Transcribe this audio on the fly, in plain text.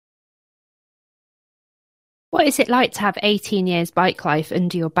What is it like to have 18 years bike life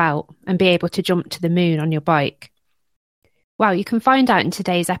under your belt and be able to jump to the moon on your bike? Well, you can find out in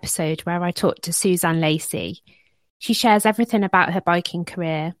today's episode where I talked to Suzanne Lacey. She shares everything about her biking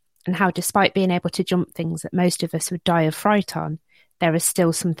career and how, despite being able to jump things that most of us would die of fright on, there are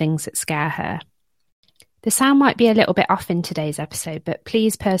still some things that scare her. The sound might be a little bit off in today's episode, but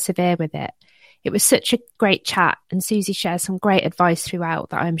please persevere with it. It was such a great chat, and Susie shares some great advice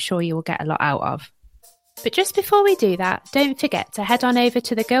throughout that I'm sure you will get a lot out of. But just before we do that, don't forget to head on over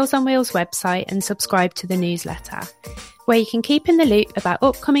to the Girls on Wheels website and subscribe to the newsletter, where you can keep in the loop about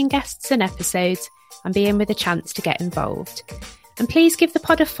upcoming guests and episodes and be in with a chance to get involved. And please give the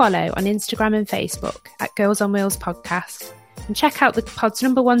pod a follow on Instagram and Facebook at Girls on Wheels Podcast, and check out the pod's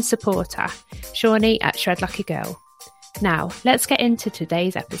 #1 supporter, Shawnee at Shred Like a Girl. Now, let's get into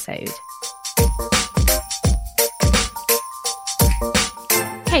today's episode.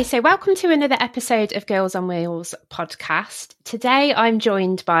 Okay, so welcome to another episode of Girls on Wheels podcast. Today I'm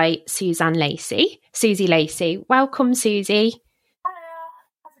joined by Suzanne Lacey. Susie Lacey. Welcome, Susie.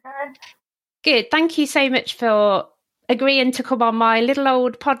 Hello, how's it going? Good. Thank you so much for agreeing to come on my little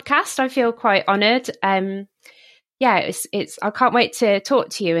old podcast. I feel quite honoured. It's I can't wait to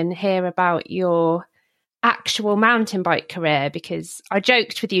talk to you and hear about your actual mountain bike career, because I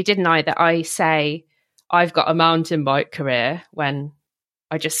joked with you, didn't I, that I say I've got a mountain bike career when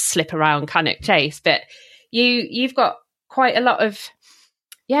I just slip around Cannock Chase, but you've got quite a lot of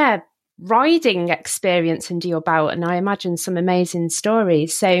riding experience under your belt, and I imagine some amazing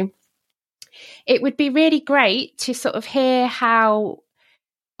stories. So it would be really great to sort of hear how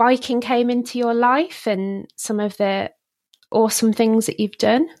biking came into your life and some of the awesome things that you've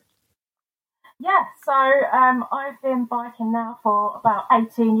done. Yeah, so I've been biking now for about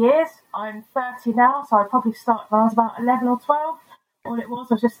 18 years. I'm 30 now, so I probably started when I was about 11 or 12. All it was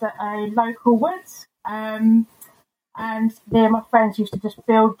just at a local woods, and me and my friends used to just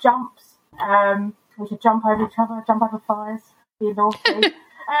build jumps. We should jump over each other, jump over fires, be naughty.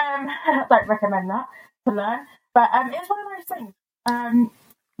 I don't recommend that to learn, but it's one of those things.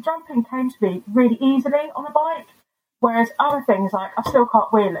 Jumping came to me really easily on a bike, whereas other things, like I still can't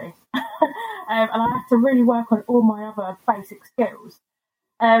wheelie, and I have to really work on all my other basic skills.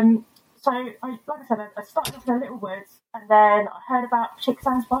 So, I started off in the little woods, and then I heard about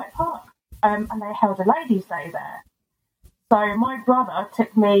Chicksands Bike Park, and they held a ladies' day there. So my brother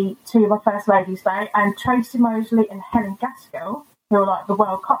took me to my first ladies' day, and Tracy Mosley and Helen Gaskell, who were like the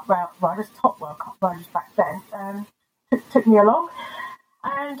World Cup riders, top World Cup riders back then, took me along,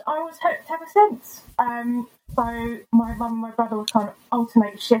 and I was hooked ever since. So my mum and my brother would kind of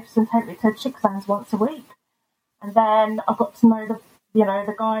alternate shifts and take me to Chicksands once a week, and then I got to know the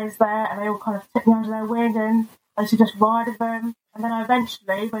guys there, and they all kind of took me under their wing, and I used to just ride with them. And then I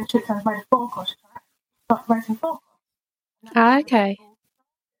eventually, when Chicksands made a 4-cross track, started racing 4-cross. Okay.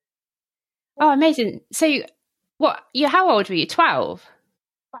 Oh, amazing. So how old were you? 12?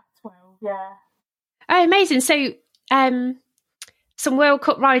 About 12, yeah. Oh, amazing. So some World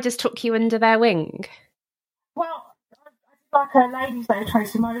Cup riders took you under their wing? Well, I did like a ladies' day,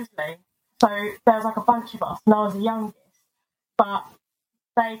 Tracy Mosley. So there was like a bunch of us, and I was the youngest. But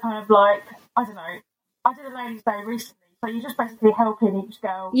they kind of like, I don't know, I did a ladies' day recently, so you're just basically helping each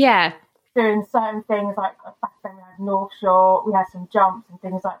girl. Yeah. Doing certain things, like back then we had North Shore, we had some jumps and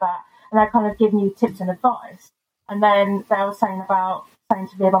things like that, and they're kind of giving you tips and advice. And then they were saying to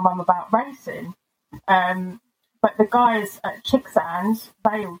me and my mum about racing. But the guys at Chicksands,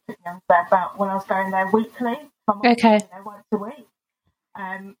 they all took me under their belt when I was going there weekly. Okay. Once a week.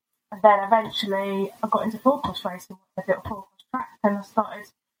 And then eventually I got into 4-cross racing, a little 4-cross track, and I started,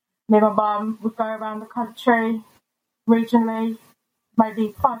 me and my mum would go around the country regionally,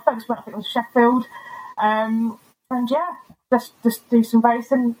 maybe 5 folks went, I think it was Sheffield, and just do some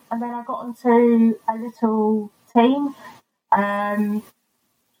racing. And then I got into a little team, and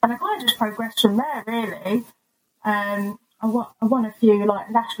I kind of just progressed from there, really. I won a few like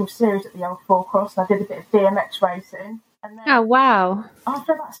national series at the old 4-cross, and I did a bit of BMX racing. And then, oh, wow.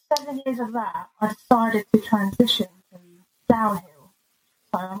 After about 7 years of that, I decided to transition to downhill.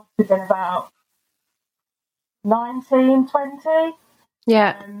 So I must have been about 19, 20.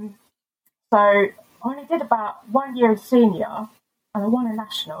 Yeah. So I only did about 1 year as senior, and I won a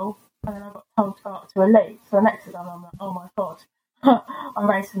national, and then I got told to go up to elite. So the next time I'm like, oh my God, I'm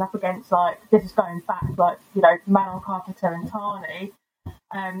racing up against, like, this is going back, like, Manon Carpenter and Tarney.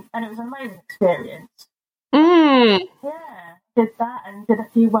 And it was an amazing experience. Mm. Yeah, did that and did a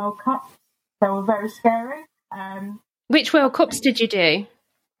few World Cups. They were very scary. Which World Cups did you do?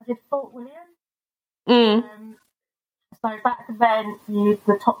 I did Fort William. Mm. So back then,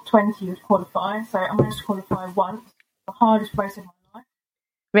 the top 20 would qualify. So I managed to qualify once, the hardest race of my life.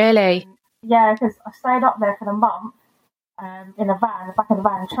 Really? Yeah, because I stayed up there for the month in a van, the back of the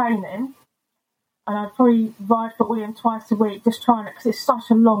van, training. And I'd probably ride for William twice a week, just trying it, because it's such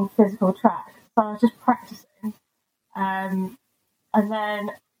a long physical track. So I was just practicing. And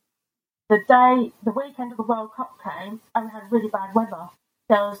then the weekend of the World Cup came, and we had really bad weather.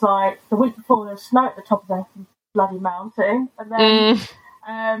 There was like, the week before, there was snow at the top of the bloody mountain. And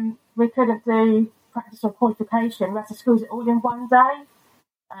then we couldn't do practice or qualification. We had to squeeze it all in one day.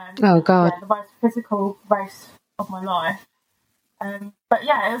 Oh, God. Yeah, the most physical race of my life. But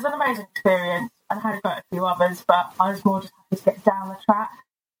yeah, it was an amazing experience. And I had got a few others, but I was more just happy to get down the track.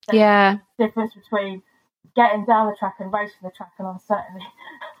 Yeah. The difference between getting down the track and racing the track, and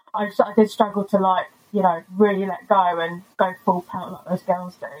I did struggle to, like, you know, really let go and go full pelt like those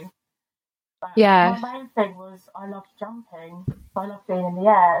girls do. But yeah. My main thing was I loved jumping. So I loved being in the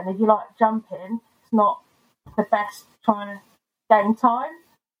air. And if you like jumping, it's not the best trying to gain time.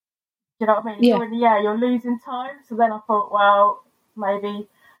 Do you know what I mean? If you're in the air, you're losing time. So then I thought, well, maybe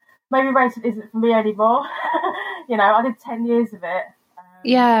racing isn't for me anymore. You know, I did 10 years of it.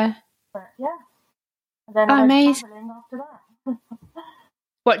 Yeah. But yeah. And then I went travelling after that.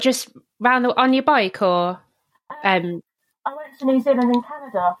 What, just round on your bike, or? I went to New Zealand and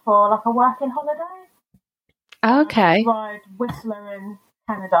Canada for like a working holiday. Okay. I ride Whistler in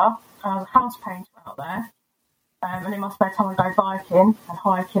Canada. I was a house painter out there. And in my spare time, I'd go biking and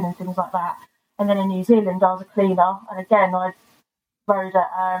hiking and things like that. And then in New Zealand, I was a cleaner. And again, I rode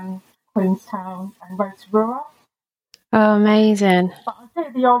at Queenstown and rode to Rotorua. Oh, amazing. But I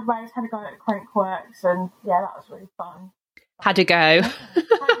did the odd race, had to go at Crankworks, and yeah, that was really fun. Had to go. Had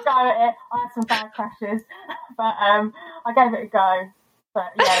to go at it. I had some bad crashes, but I gave it a go.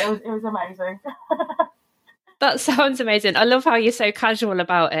 But yeah, it was amazing. That sounds amazing. I love how you're so casual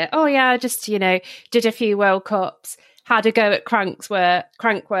about it. Oh yeah, just, you know, did a few World Cups, had a go at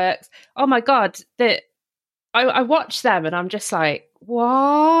Crankworks. Oh my God, I watch them and I'm just like,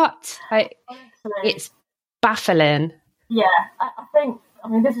 what? It's baffling. Yeah, I think, I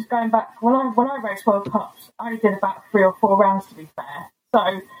mean, this is going back, when I raced World Cups, I only did about 3 or 4 rounds, to be fair.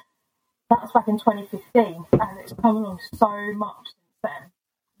 So that was back in 2015, and it's come along so much since then.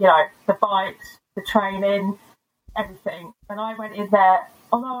 You know, the bikes, the training, everything. And I went in there,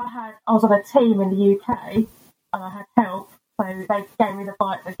 although I was on a team in the UK, and I had help, so they gave me the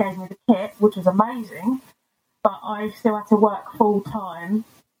bike, they gave me the kit, which was amazing, but I still had to work full time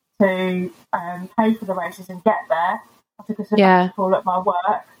to pay for the races and get there. I took a sabbatical at my work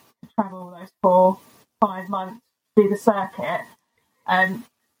to travel those 4-5 months to do the circuit. And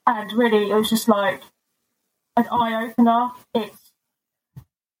really, it was just like an eye-opener. It's,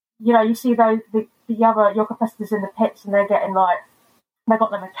 you know, you see those your competitors in the pits, and they're getting like, they've got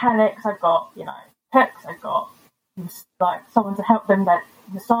the mechanics, they've got, you know, hooks, they've got like someone to help them, that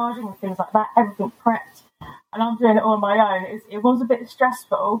massaging and things like that, everything prepped. And I'm doing it all on my own. It was a bit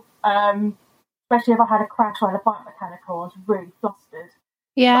stressful, especially if I had a crash or had a bike mechanical. I was really flustered.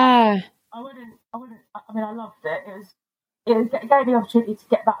 Yeah. But I wouldn't. I mean, I loved it. It gave me the opportunity to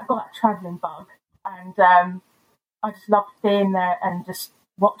get that. I got that travelling bug, and I just loved being there and just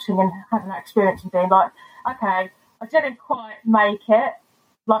watching and having that experience and being like, okay, I didn't quite make it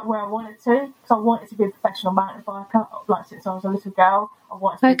like where I wanted to, because I wanted to be a professional mountain biker. Like since I was a little girl, I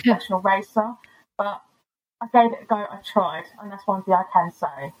wanted to be a professional racer, but I gave it a go. I tried, and that's one thing I can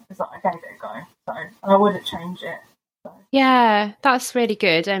say is that I gave it a go. So, and I wouldn't change it. So. Yeah, that's really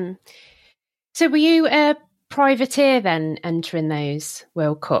good. So were you a privateer then, entering those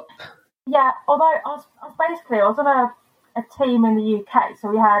World Cup? Yeah, although I was on a team in the UK. So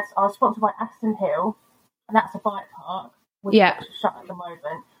I was sponsored by Aston Hill, and that's a bike park, which is actually shut at the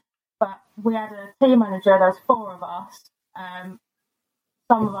moment. But we had a team manager. There was 4 of us.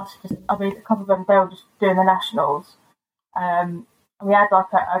 Some of us a couple of them, they were just doing the nationals. And we had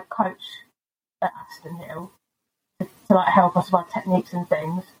like a coach at Aston Hill to like help us with our techniques and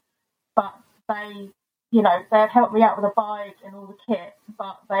things. But they, you know, they'd help me out with a bike and all the kit,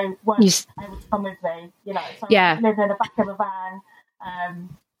 but they weren't able to come with me, you know. So I was living in the back of a van,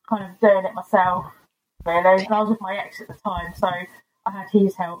 kind of doing it myself, really. And I was with my ex at the time, so I had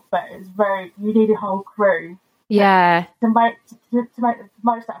his help, but it was you need a whole crew. Yeah. To make the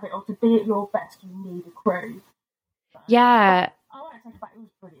most out of it, or to be at your best, you need a crew. So, yeah. I won't take it back, it was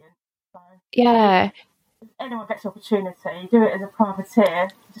brilliant. So, yeah. If anyone gets the opportunity, do it as a privateer,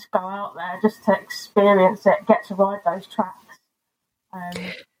 just go out there just to experience it, get to ride those tracks.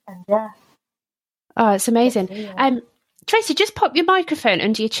 And yeah. Oh, it's amazing. Tracy, just pop your microphone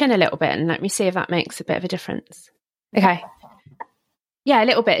under your chin a little bit and let me see if that makes a bit of a difference. Okay. Yeah, a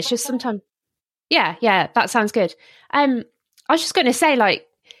little bit. It's just sometimes. Yeah, that sounds good. I was just going to say, like,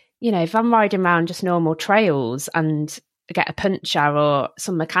 you know, if I'm riding around just normal trails and I get a puncture or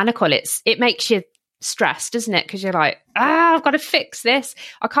some mechanical, it makes you stressed, doesn't it? Because you're like, I've got to fix this.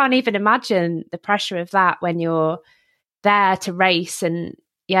 I can't even imagine the pressure of that when you're there to race, and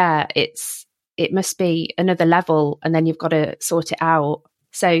yeah, it must be another level, and then you've got to sort it out.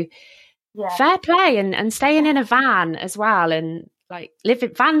 So fair play, and staying in a van as well, and like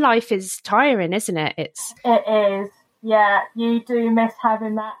living van life is tiring, isn't it? It is. Yeah, you do miss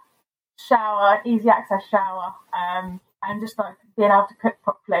having that shower, easy access shower, and just like being able to cook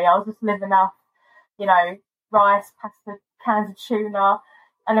properly. I was just living off, you know, rice, pasta, cans of tuna,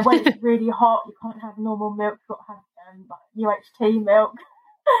 and then when it's really hot, you can't have normal milk. You've got to have like UHT milk.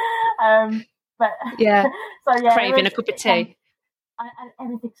 But yeah, so yeah, craving a cup of tea, and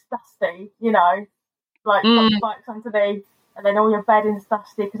everything's dusty. You know, like got spikes underneath. And then all your bedding's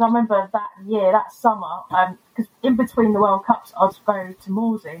dusty. Because I remember that summer, because in between the World Cups, I'd go to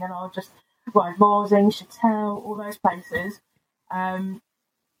Morsing and I'd just ride Morsing, Chatel, all those places. And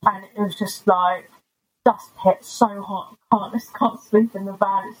it was just like dust pit, so hot. Can't sleep in the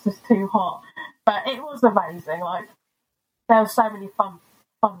van. It's just too hot. But it was amazing. Like there was so many so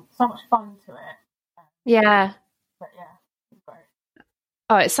much fun to it. Yeah. But yeah, it was great.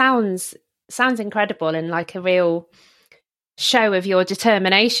 Oh, it sounds incredible, and like a real show of your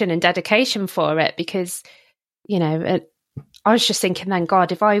determination and dedication for it, because, you know, I was just thinking then,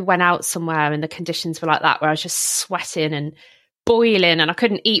 God, if I went out somewhere and the conditions were like that, where I was just sweating and boiling and I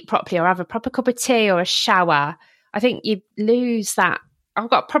couldn't eat properly or have a proper cup of tea or a shower, I think you lose that. I've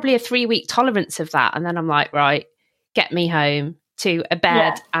got probably a 3-week tolerance of that, and then I'm like, right, get me home to a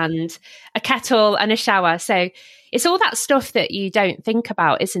bed and a kettle and a shower. So it's all that stuff that you don't think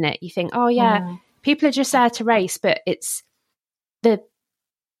about, isn't it? You think, oh yeah, people are just there to race, but it's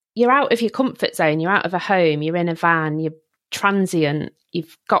you're out of your comfort zone, you're out of a home, you're in a van, you're transient,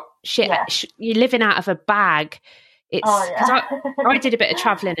 you've got shit, you're living out of a bag. It's because I did a bit of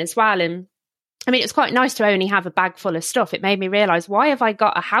traveling as well, and I mean, it's quite nice to only have a bag full of stuff. It made me realise, why have I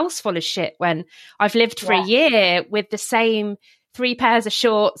got a house full of shit when I've lived for a year with the same 3 pairs of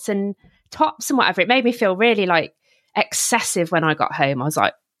shorts and tops and whatever. It made me feel really like excessive when I got home. I was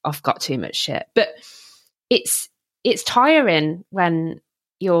like, I've got too much shit. But it's tiring when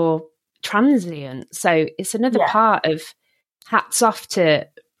you're transient. So it's another part of hats off to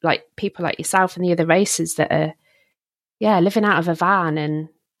like people like yourself and the other racers that are living out of a van and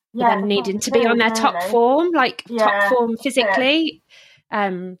then needing to be on their top form, top form physically.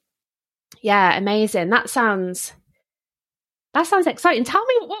 Amazing. That sounds exciting. Tell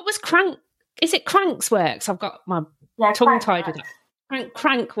me, what was is it Crank's Works? I've got my tongue tied with that.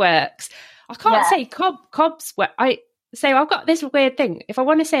 Crank Works. I can't say Cob's Web. I've got this weird thing. If I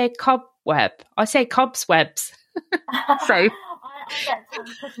want to say cobweb, I say Cob's Webs. So I get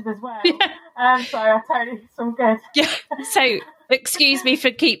tongue twisted as well. So I totally some good. So excuse me for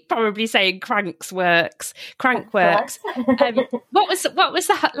probably saying Crank Works. What was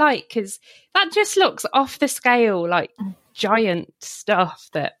that like? Because that just looks off the scale, like giant stuff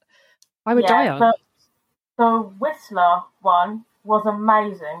that I would die on. The Whistler one was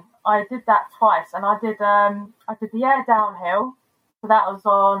amazing. I did that twice, and I did the air downhill, so that was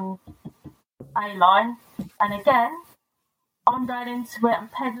on A line, and again I'm going into it, I'm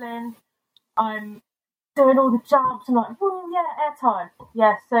pedaling, I'm doing all the jumps, and like, woo, air time.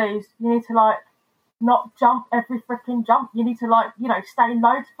 So you need to like not jump every freaking jump. You need to like, stay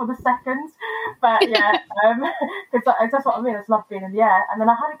low for the seconds. But because that's what I mean. I just love being in the air. And then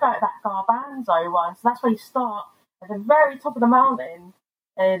I had to go at that Garbanzo one. So that's where you start at the very top of the mountain.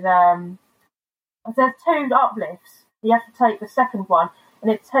 And there's 2 uplifts. You have to take the second one, and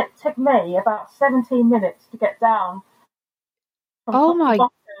it took me about 17 minutes to get down. Oh my!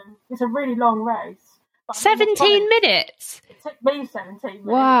 It's a really long race. 17 minutes. It took me 17 minutes.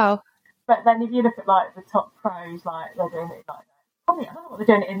 Wow. But then if you look at like the top pros, like they're doing it like probably, I don't know what they're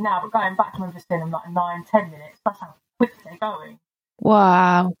doing it in now, but going back, I remember seeing them like 9-10 minutes. That's how quick they're going.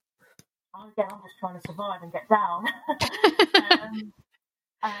 Wow. Again, I'm just trying to survive and get down.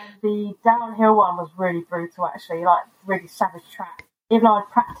 And the downhill one was really brutal, actually, like really savage track. Even though I'd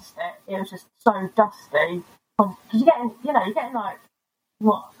practiced it, it was just so dusty. Because you're getting like,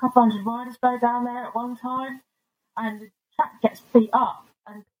 a couple hundred riders go down there at one time, and the track gets beat up.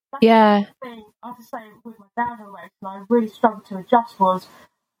 And that's the thing I have to say with my downhill race, and I really struggled to adjust, was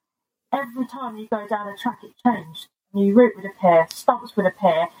every time you go down a track, it changed. New route would appear, stumps would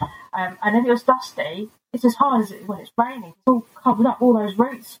appear, and if it was dusty, it's as hard as when it's raining. It's all covered up, all those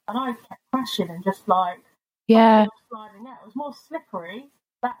routes, and I kept crashing and just like Yeah. Sliding out. It was more slippery,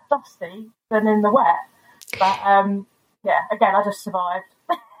 that dusty, than in the wet. But yeah, again, I just survived.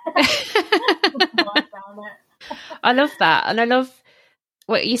 I love that, and I love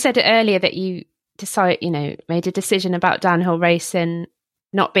what you said earlier, that you made a decision about downhill racing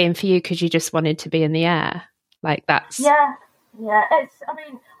not being for you because you just wanted to be in the air. Like that's yeah. It's. I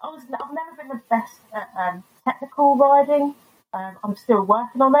mean, I've never been the best at technical riding. I'm still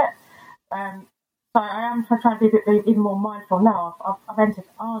working on it. So I am trying to be a bit even more mindful now. I've entered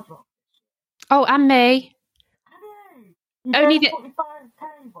hard rock. Oh, and me. Have you? You Only did the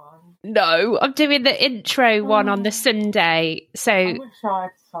 45k one? No, I'm doing the intro one on the Sunday. So I wish I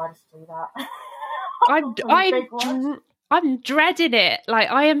decided to do that. I'm dreading it. Like,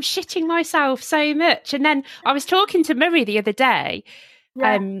 I am shitting myself so much. And then I was talking to Murray the other day,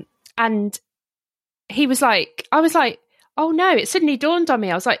 and he was like, I was like, oh no, it suddenly dawned on me.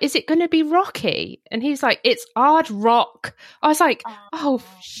 I was like, is it going to be rocky? And he's like, it's hard rock. I was like, oh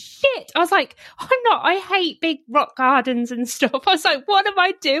shit. I was like, I hate big rock gardens and stuff. I was like, what am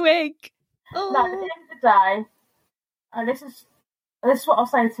I doing? No, at the end of the day, and this is what I'll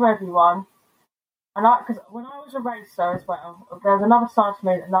say to everyone. And because when I was a racer as well, there was another side to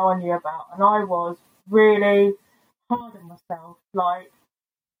me that no one knew about, and I was really hard on myself. Like,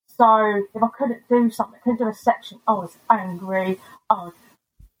 so if I couldn't do something, I couldn't do a section, I was angry. I would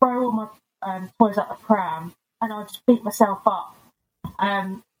throw all my toys at the pram, and I'd just beat myself up.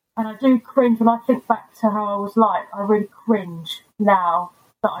 And I do cringe when I think back to how I was like. I really cringe now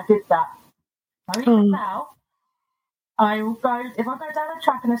that I did that. So even now, I will go, if I go down a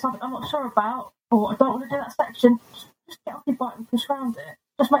track and there's something I'm not sure about, or I don't want to do that section, just get off your bike and push around it.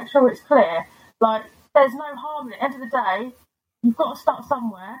 Just make sure it's clear. Like, there's no harm in it. At the end of the day, you've got to start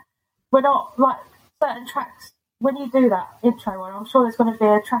somewhere. We're not, like, certain tracks, when you do that intro one, I'm sure there's going to be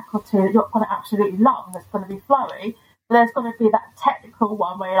a track or two that you're going to absolutely love and that's going to be flowy, but there's going to be that technical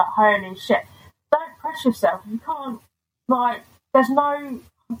one where you're like, holy shit. Don't press yourself. You can't, like, there's no,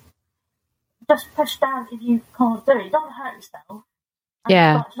 just push down if you can't do it. You don't hurt yourself. And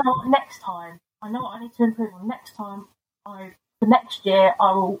yeah. You know what, next time, I know what I need to improve on. Next time, for next year,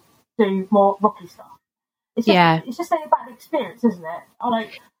 I will do more rocky stuff. It's just saying about the experience, isn't it?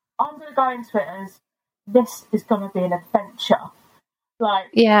 I'm going to go into it as this is going to be an adventure.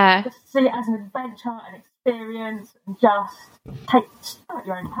 Like, just see it as an adventure, an experience, and just start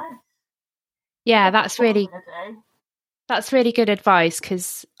your own pace. Yeah, that's really good advice,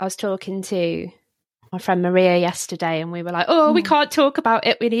 because I was talking to my friend Maria yesterday, and we were like, we can't talk about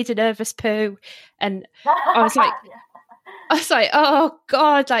it, we need a nervous poo. And I was like, oh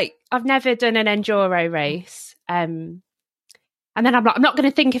God, like, I've never done an enduro race. And then I'm like, I'm not going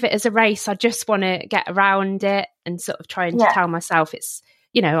to think of it as a race. I just want to get around it and sort of trying to tell myself it's,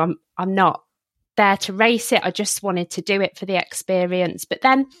 I'm not there to race it. I just wanted to do it for the experience. But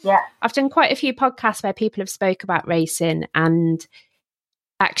then I've done quite a few podcasts where people have spoke about racing, and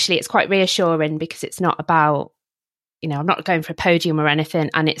actually it's quite reassuring, because it's not about, I'm not going for a podium or anything.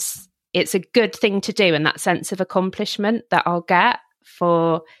 And it's a good thing to do, and that sense of accomplishment that I'll get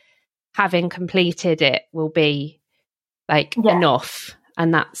for having completed it will be like enough.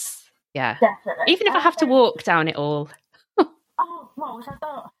 And that's definitely. Even if I have to walk down it all. Which I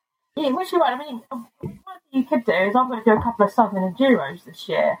don't. Yeah, which you might. I mean, one thing you could do is I'm going to do a couple of Southern Enduros this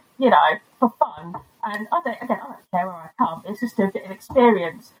year, for fun. And I don't care where I come. It's just a bit of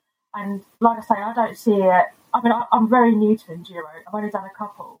experience. And like I say, I don't see it. I mean, I'm very new to Enduro. I've only done a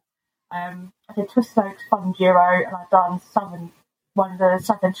couple. I did Twisted Oaks Fun Enduro, and I've done one of the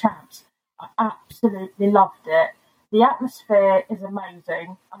Southern Champs. I absolutely loved it. The atmosphere is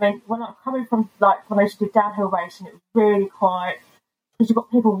amazing. I mean, when I'm coming from, like, when I used to do downhill racing, it was really quiet, because you've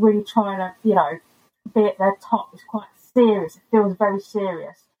got people really trying to, be at their top. It's quite serious. It feels very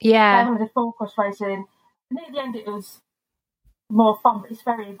serious. Yeah. When I did full cross racing, near the end it was more fun, but it's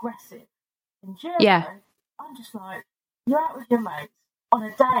very aggressive. Enduro, I'm just like, you're out with your mates on a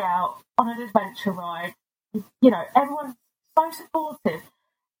day out, on an adventure ride. Everyone's so supportive.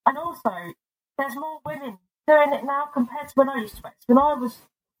 And also, there's more women doing it now compared to when I used to race. When I was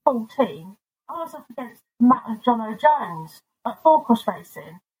 14, I was up against Matt and John O'Jones at full cross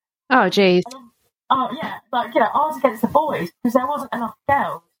racing. Oh, geez. I was against the boys because there wasn't enough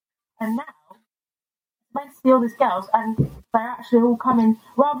girls. And now, it's meant to be all these girls, and they're actually all coming,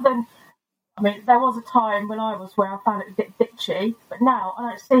 rather than, I mean, there was a time when I was where I found it a bit bitchy, but now I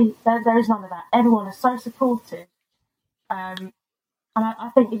don't see, there is none of that. Everyone is so supportive. And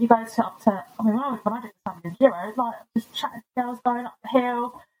I think if you go up to, I mean, when I did something Enduro, it's like just chatting to girls going up the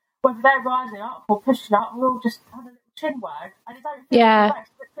hill, whether they're rising up or pushing up, we're all just having a little chin wag, and it don't feel like a race.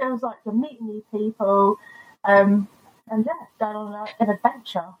 It feels like you're meeting new people, and going on an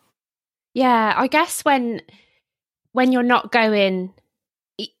adventure. Yeah, I guess when you're not going,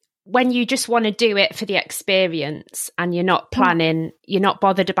 when you just want to do it for the experience and you're not planning, you're not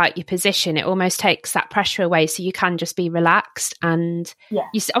bothered about your position, it almost takes that pressure away, so you can just be relaxed. And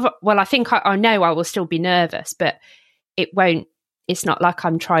I think I know I will still be nervous, but it's not like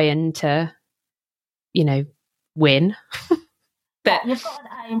I'm trying to, win. But you've got an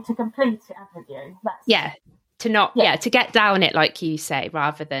aim to complete it, haven't you? To get down it, like you say,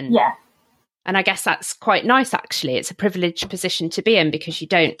 rather than And I guess that's quite nice, actually. It's a privileged position to be in because you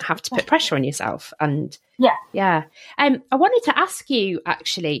don't have to put pressure on yourself. And I wanted to ask you,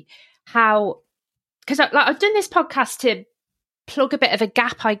 actually, how, because I've done this podcast to plug a bit of a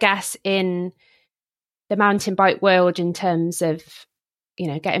gap, I guess, in the mountain bike world in terms of,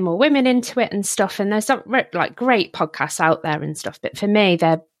 getting more women into it and stuff. And there's some like great podcasts out there and stuff. But for me,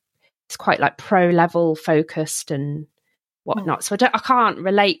 it's quite like pro level focused and whatnot. So I can't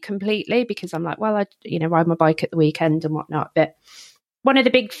relate completely because I'm like, well, I ride my bike at the weekend and whatnot. But one of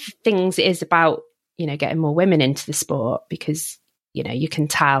the big things is about, getting more women into the sport because, you can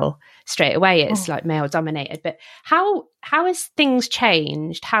tell straight away it's like male dominated. But how has things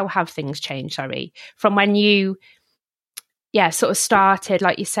changed? How have things changed, from when you, sort of started,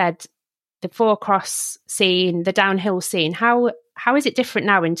 like you said, the four-cross scene, the downhill scene? How is it different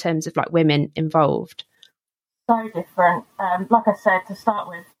now in terms of like women involved? So different. Like I said, to start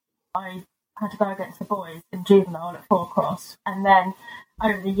with, I had to go against the boys in juvenile at four-cross, and then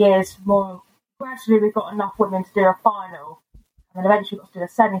over the years, more gradually we got enough women to do a final, and then eventually got to do a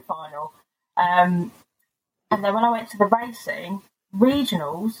semi-final. And then when I went to the racing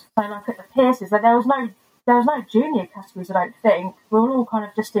regionals, so like at the Pierces, there was no junior categories. I don't think we were all kind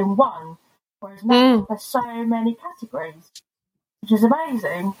of just in one. Whereas now there's so many categories, which is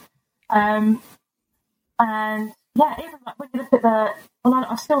amazing. And even like when you look at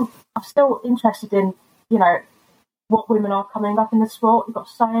I'm still interested in, what women are coming up in the sport. You've got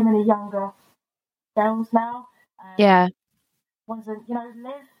so many younger girls now. Ones that,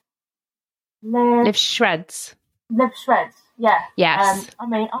 Liv Shreds. Liv Shreds, yeah. Yes. I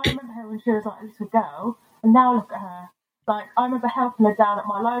remember her when she was like a little girl, and now look at her. Like, I remember helping her down at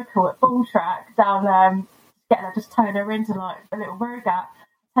my local at Bull Track, getting her, just towing her into like a little road gap.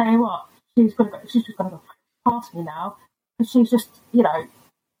 Tell you what, she's just gonna go past me now, because she's just, the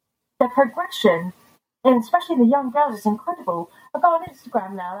progression, and especially the young girls, is incredible. I go on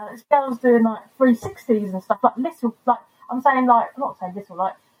Instagram now, there's girls doing like 360s and stuff, like little, like I'm not saying little,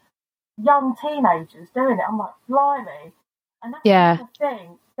 like young teenagers doing it. I'm like, blimey. And that's the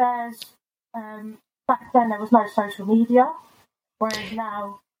thing. There's back then there was no social media, whereas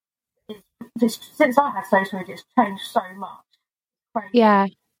now since I had social media, it's changed so much. Crazy. Yeah.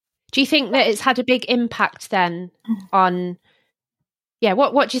 Do you think that it's had a big impact then on? Yeah.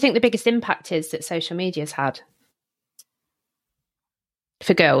 What do you think the biggest impact is that social media's had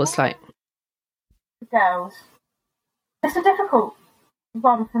for girls? For girls, it's a difficult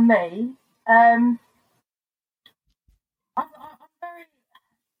one for me.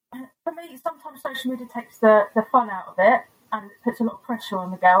 For me, sometimes social media takes the fun out of it, and it puts a lot of pressure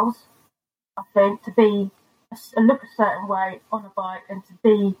on the girls, I think, to look a certain way on a bike, and to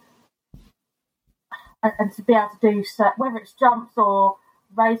be able to do whether it's jumps or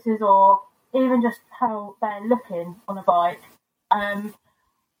races or even just how they're looking on a bike.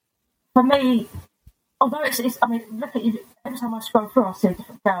 For me, although it's look at you, every time I scroll through, I see a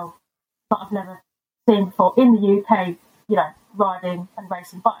different girl that I've never seen before in the UK, riding and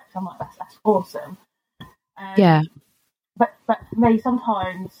racing bikes. I'm like, that's awesome. But for me,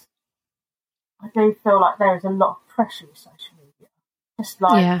 sometimes I do feel like there is a lot of pressure with social media. Just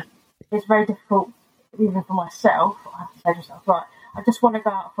like, it's very difficult, even for myself. I have to say to myself, right, I just want to go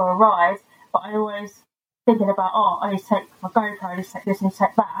out for a ride, but I'm always thinking about, I need to take my GoPro, I need to take this, I need to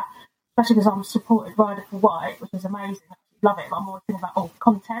take that. Especially because I'm a supported rider for White, which is amazing. I love it, but I'm always thinking about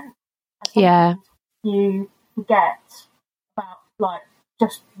content. And you forget about like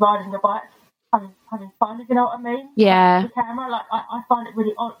just riding a bike, having fun, if you know what I mean. Yeah. Like, the camera, like I find it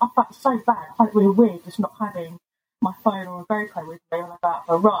really odd. I find it so bad. I find it really weird just not having my phone or a GoPro with me when I go out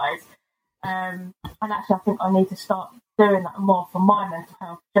for a ride. And actually, I think I need to start doing that more for my mental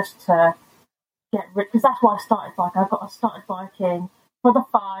health, just to get rid. Because that's why I started biking. I started biking for the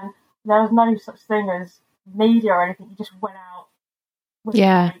fun. There was no such thing as media or anything. You just went out with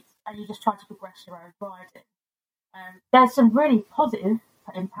mates and you just tried to progress your own riding. There's some really positive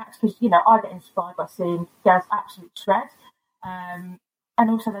impacts because, I get inspired by seeing girls absolute shred. And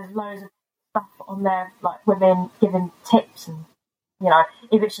also there's loads of stuff on there, like women giving tips and You know,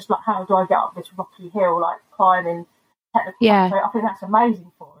 if it's just like, how do I get up this rocky hill, like climbing technical, so I think that's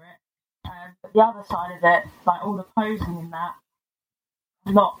amazing for it. But the other side of it, like all the posing in that,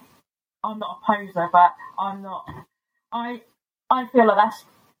 I'm not a poser, but I'm not. I feel like that's,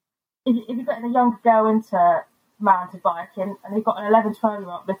 if you're getting a younger girl into mountain biking and you've got an 11,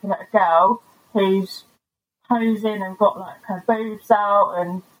 12-year-old looking at a girl who's posing and got like her boobs out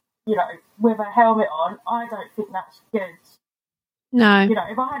and, you know, with a helmet on, I don't think that's good. No. You know,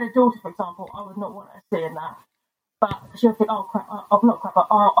 if I had a daughter, for example, I would not want her seeing that. But she'll think, oh crap, I'm not crap, but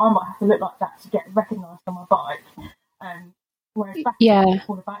I might have to look like that to get recognised on my bike. Whereas back then, it's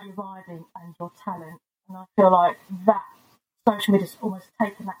all about your riding and your talent. And I feel like that social media's almost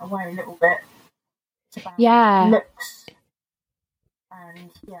taken that away a little bit. It's about looks.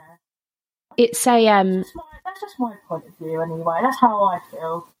 And it's a that's just my point of view anyway. That's how I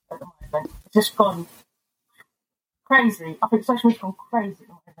feel at the moment. It's just gone crazy. I think social media's gone crazy at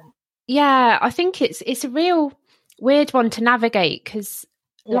the moment. Yeah, I think it's a real weird one to navigate because,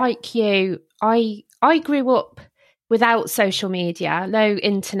 like you, I grew up without social media, no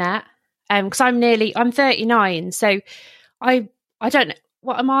internet. Because I'm 39, so I don't know,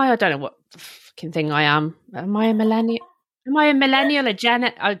 what am I? I don't know what fucking thing I am. Am I a millennial? Am I a millennial? A Gen?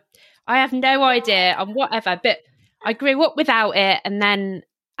 I have no idea. I'm whatever. But I grew up without it, and then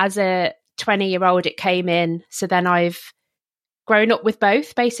as a 20-year-old, it came in. So then I've grown up with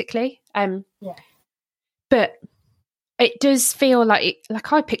both, basically. But it does feel like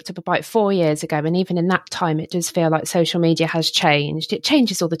I picked up a bike 4 years ago, and even in that time, it does feel like social media has changed. It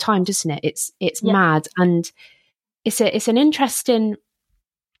changes all the time, doesn't it? It's mad, and it's an interesting.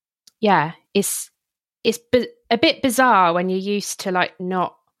 Yeah, it's a bit bizarre when you're used to like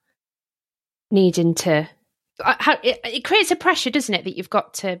not needing to. It creates a pressure, doesn't it, that you've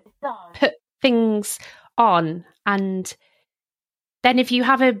got to put things on, and then if you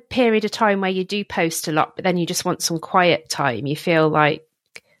have a period of time where you do post a lot, but then you just want some quiet time, you feel like,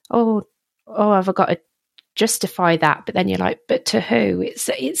 oh, have I got to justify that? But then you're like, but to who? It's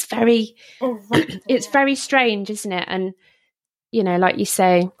very, it's very strange, isn't it? And, you know, like you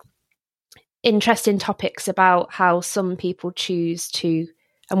say, interesting topics about how some people choose to,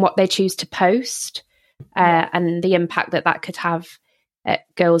 and what they choose to post, and the impact that could have at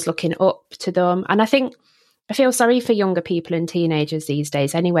girls looking up to them. And I feel sorry for younger people and teenagers these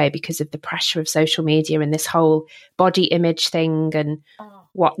days anyway, because of the pressure of social media and this whole body image thing and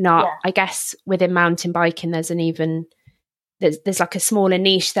whatnot. I guess within mountain biking, there's there's like a smaller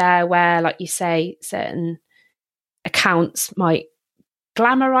niche there where, like you say, certain accounts might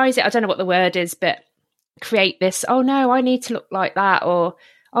glamorize it. I don't know what the word is, but create this, oh no, I need to look like that, or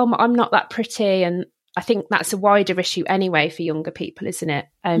oh, I'm not that pretty. And I think that's a wider issue anyway for younger people, isn't it?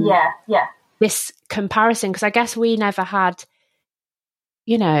 This comparison, because I guess we never had,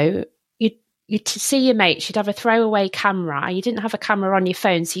 you know, you'd see your mates, you'd have a throwaway camera. You didn't have a camera on your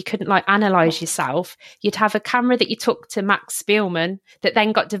phone, so you couldn't like analyze yourself. You'd have a camera that you took to Max Spielman that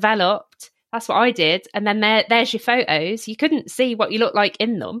then got developed. That's what I did. And then there's your photos. You couldn't see what you look like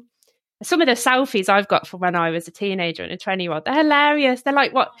in them. Some of the selfies I've got from when I was a teenager and a 20-year-old, they're hilarious. They're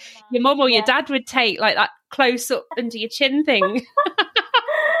like what your mum or your dad would take, like that close up under your chin thing.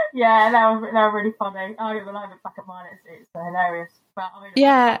 Yeah, they were really funny. When I look back at mine, it's hilarious. But I mean,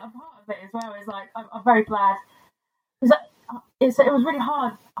 I'm part of it as well. It's like I'm very glad. It was really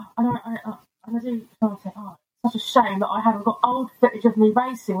hard. I do think, it's such a shame that I haven't got old footage of me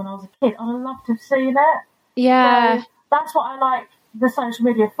racing when I was a kid. I'd love to have seen it. Yeah, so that's what I like the social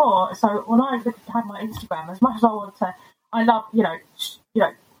media for. So when I had my Instagram, as much as I want to, I love you know,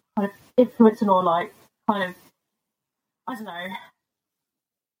 kind of influencing or like kind of, I don't know,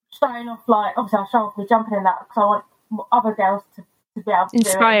 showing off, like, obviously I'll show off me jumping in that because I want other girls to be able to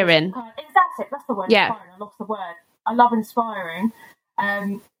inspiring. Do it. That's it. That's the word. Yeah. Inspiring. I lost the word. I love inspiring.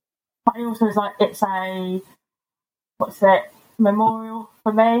 But it also is like, it's a, memorial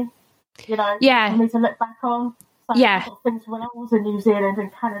for me, you know, for me to look back on. So I've got things when I was in New Zealand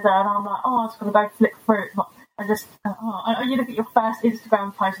and Canada, and I'm like, I was going to go flick through it. And just, you look at your first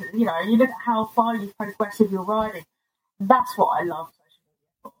Instagram post, you know, you look at how far you've progressed with your riding. That's what I love social media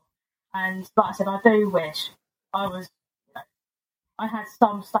for. And like I said, I do wish I was, you know, I had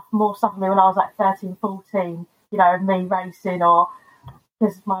more stuff of me when I was like 13, 14, you know, me racing, or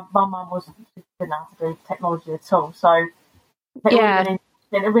because my mum didn't know how to do technology at all. So it would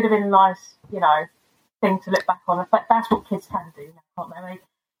have been a nice, you know, thing to look back on. But that's what kids can do now, can't they?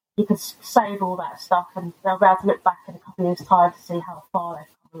 You can save all that stuff and they'll be able to look back in a couple of years' time to see how far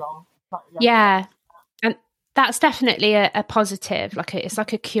they've come along. Yeah. And that's definitely a positive. It's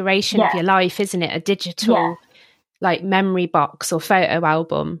like a curation of your life, isn't it? A digital like memory box or photo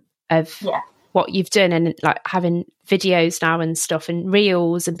album of what you've done, and like having videos now and stuff and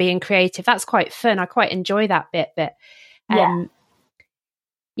reels and being creative. That's quite fun. I quite enjoy that bit. But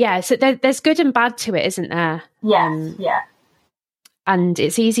so there's good and bad to it, isn't there? And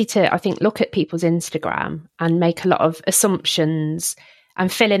it's easy to, I think, look at people's Instagram and make a lot of assumptions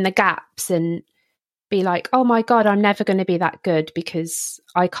and fill in the gaps and be like, oh my God, I'm never going to be that good because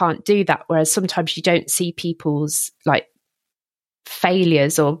I can't do that. Whereas sometimes you don't see people's like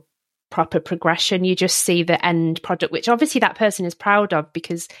failures or proper progression. You just see the end product, which obviously that person is proud of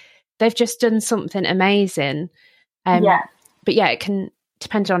because they've just done something amazing. But it can,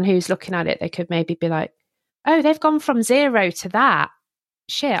 depending on who's looking at it, they could maybe be like, oh, they've gone from 0 to that.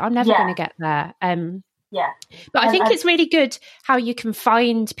 Shit, I'm never going to get there. But I think it's really good how you can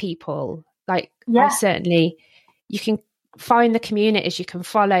find people. Like, you can find the communities you can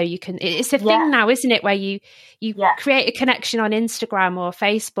follow. You can. It's a thing now, isn't it, where you create a connection on Instagram or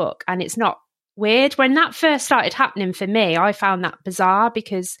Facebook, and it's not weird. When that first started happening for me, I found that bizarre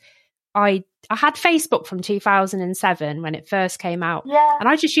because I had Facebook from 2007 when it first came out, and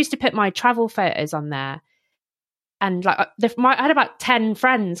I just used to put my travel photos on there. And like I had about 10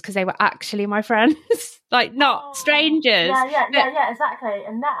 friends because they were actually my friends, like not strangers. Yeah, exactly.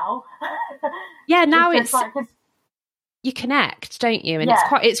 And now, now it's like, you connect, don't you? And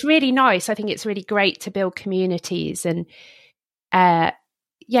it's really nice. I think it's really great to build communities, and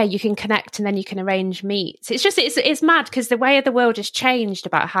you can connect, and then you can arrange meets. It's just it's mad because the way of the world has changed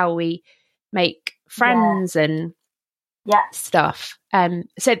about how we make friends and stuff.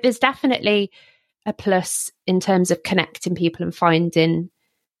 So there's definitely a plus in terms of connecting people and finding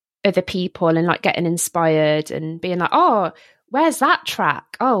other people and like getting inspired and being like, oh, where's that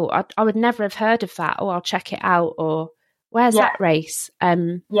track? Oh, I would never have heard of that. Oh, I'll check it out. Or where's that race?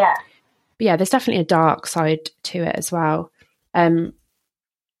 But there's definitely a dark side to it as well. So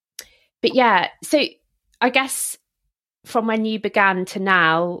I guess from when you began to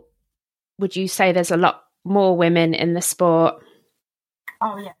now, would you say there's a lot more women in the sport?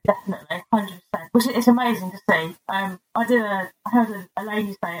 Oh yeah, definitely, 100%. Which is amazing to see. I heard a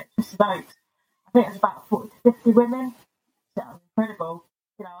lady say at Twisted Oaks, I think it was about 40 to 50 women. That was incredible.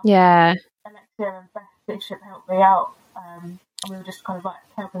 You know, Alexia and Beth Bishop helped me out, and we were just kind of like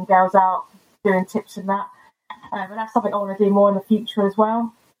helping girls out, doing tips and that. And that's something I want to do more in the future as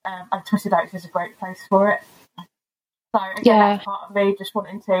well. And Twisted Oaks is a great place for it. So again, that's part of me just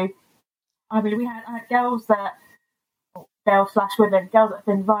wanting to. I mean, I had girls that. Girls/women, girls that have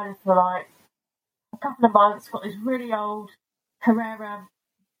been riding for like a couple of months, got these really old Carrera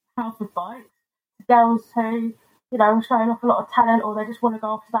Halford bikes. Girls who, are showing off a lot of talent, or they just want to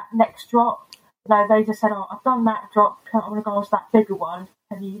go after that next drop. They just said, "Oh, I've done that drop. I want to go after that bigger one.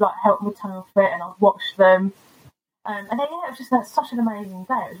 Can you help me turn off it?" And I've watched them, and then it was just such an amazing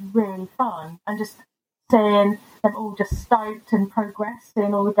day. It was really fun, and just seeing them all just stoked and progress,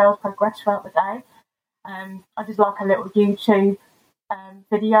 seeing all the girls progress throughout the day. I did like a little YouTube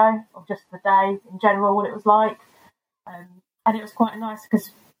video of just the day in general, what it was like, and it was quite nice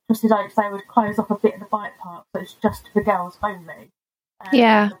because Twisted Oaks, they would close off a bit of the bike park, so it's just for girls only.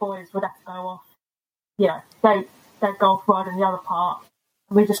 The boys would have to go off, they'd go off riding the other part,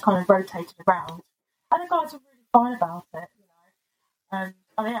 and we just kind of rotated around. And the guys were really fine about it, I was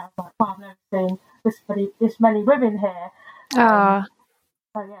like, wow, I've never seen this many women here. So I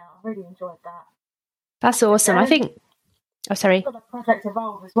really enjoyed that. That's awesome. I think. Oh, sorry. You've got the Project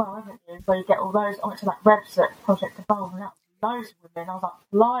Evolve as well, haven't you? Where you get all those. I went to Revs at Project Evolve, and that was loads of women. I was like,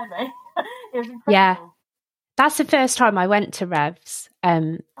 blimey, it was incredible. Yeah, that's the first time I went to Revs.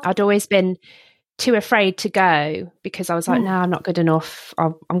 I'd always been too afraid to go because I was like, no, I'm not good enough.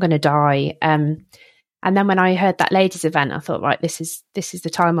 I'm going to die. And then when I heard that ladies' event, I thought, right, this is the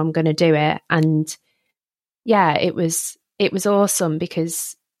time I'm going to do it. And it was awesome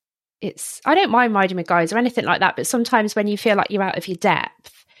because. I don't mind riding with guys or anything like that, but sometimes when you feel like you're out of your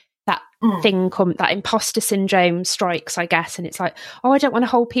depth, that that imposter syndrome strikes, I guess, and it's like, oh, I don't want to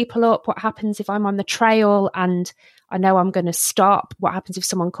hold people up. What happens if I'm on the trail and I know I'm going to stop? What happens if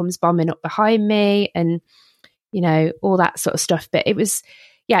someone comes bombing up behind me? And all that sort of stuff. But it was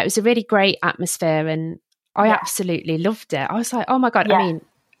a really great atmosphere, and I absolutely loved it. I was like, oh my God. I mean,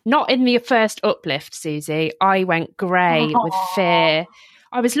 not in the first uplift, Susie. I went grey with fear.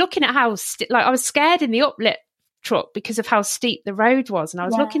 I was looking at how I was scared in the uplift truck because of how steep the road was, and I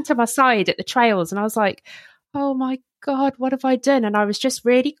was looking to my side at the trails, and I was like, oh my God, what have I done? And I was just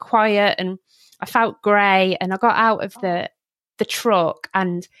really quiet, and I felt grey, and I got out of the truck,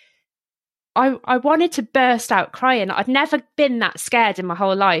 and I wanted to burst out crying. I'd never been that scared in my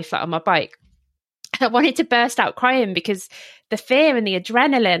whole life, on my bike. I wanted to burst out crying because the fear and the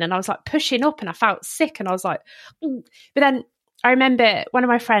adrenaline, and I was like pushing up and I felt sick and I was like, "Mm." But then I remember one of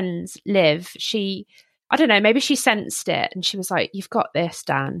my friends, Liv, I don't know, maybe she sensed it and she was like, "You've got this,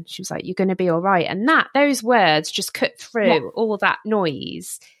 Dan." She was like, "You're going to be all right." And those words just cut through all that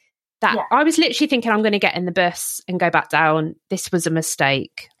noise that I was literally thinking, I'm going to get in the bus and go back down. This was a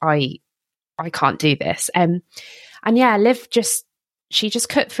mistake. I can't do this. And yeah, Liv she just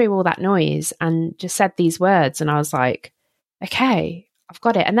cut through all that noise and just said these words. And I was like, okay, I've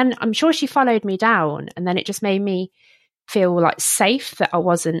got it. And then I'm sure she followed me down. And then it just made me feel like safe that I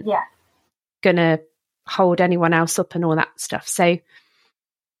wasn't going to hold anyone else up and all that stuff. So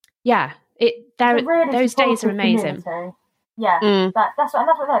yeah, those days are amazing. Community. Yeah, that's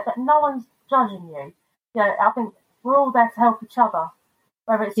what that no one's judging you. Yeah, I think we're all there to help each other.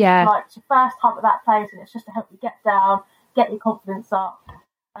 Whether it's like it's your first time at that place and it's just to help you get down, get your confidence up,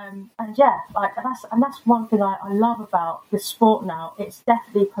 and that's one thing I love about this sport now. It's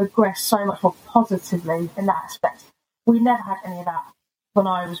definitely progressed so much more positively in that aspect. We never had any of that when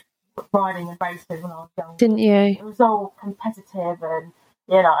I was riding and racing when I was young. Didn't you? It was all competitive and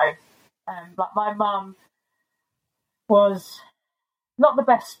like my mum was not the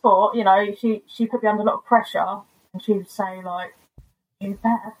best sport. She put me under a lot of pressure and she would say like, "You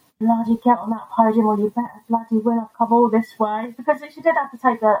better bloody get on that podium or you better bloody win. I've come all this way," because she did have to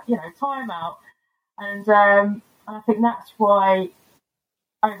take time out. And I think that's why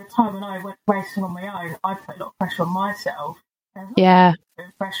over time when I went racing on my own, I put a lot of pressure on myself. It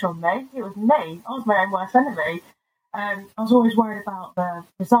was pressure on me. It was me. I was my own worst enemy. I was always worried about the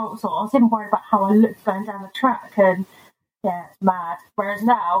results, or I was even worried about how I looked going down the track, and it's mad. Whereas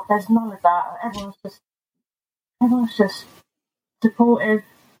now, there's none of that. Everyone's just supportive.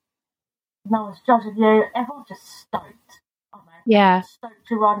 No one's judging you. Everyone's just stoked, aren't they? Yeah. Stoked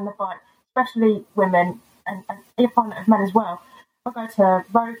to ride on the bike, especially women, and you find that of men as well. I go to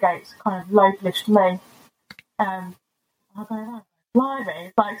road gates, kind of localish to me, I go, "Oh, blimey,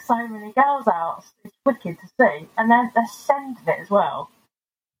 it's like so many girls out. It's wicked to see." And then they're sending it as well.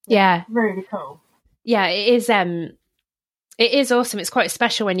 Yeah. Really cool. Yeah, it is. It is awesome. It's quite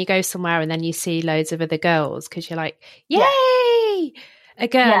special when you go somewhere and then you see loads of other girls because you're like, yay, a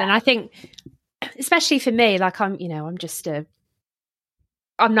girl. Yeah. And I think, especially for me, like I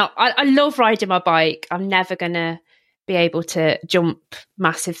love riding my bike. I'm never going to be able to jump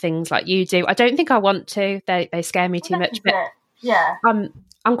massive things like you do. I don't think I want to. They scare me too much. But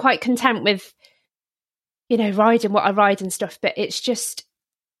I'm quite content with, riding what I ride and stuff. But it's just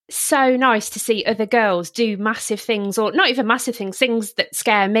so nice to see other girls do massive things, or not even massive things that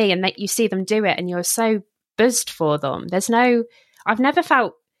scare me, and that you see them do it and you're so buzzed for them. I've never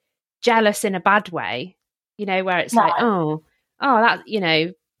felt jealous in a bad way, where it's like, oh, that,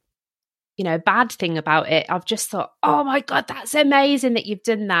 bad thing about it. I've just thought, oh my God, that's amazing that you've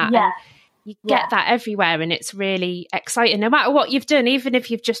done that. Yeah. And you get that everywhere, and it's really exciting. No matter what you've done, even if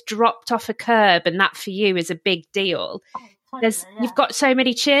you've just dropped off a curb and that for you is a big deal. You've got so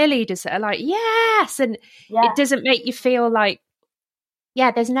many cheerleaders that are like, yes, and it doesn't make you feel like,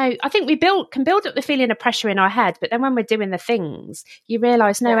 I think we can build up the feeling of pressure in our head, but then when we're doing the things, you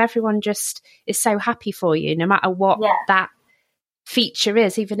realise, no, everyone just is so happy for you, no matter what that feature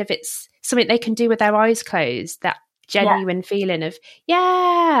is, even if it's something they can do with their eyes closed, that genuine feeling of,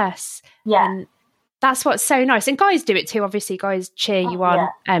 yes. Yeah. And that's what's so nice. And guys do it too, obviously, guys cheer you on.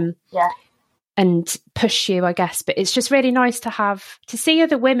 And push you, I guess. But it's just really nice to see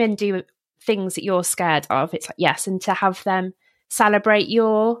other women do things that you're scared of. It's like, yes, and to have them celebrate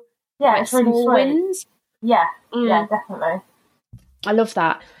your it's really small sweet. Wins. Yeah, definitely. I love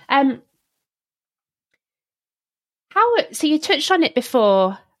that. So you touched on it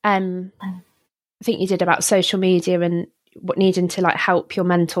before. I think you did about social media and what needing to like help your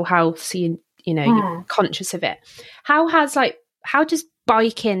mental health. So you're conscious of it. How does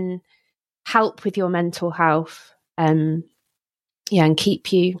biking help with your mental health, and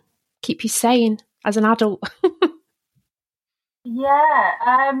keep you sane as an adult?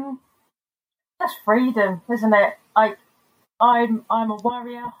 Just freedom, isn't it? Like I'm a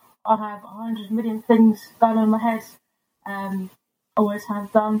warrior. I have 100 million things going on in my head, always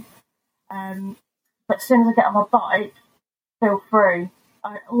have done, but as soon as I get on my bike, feel free,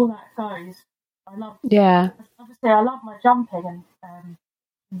 all that goes. I love obviously I love my jumping, and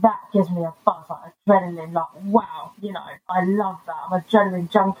that gives me a buzz, like adrenaline, like wow, I love that. I'm an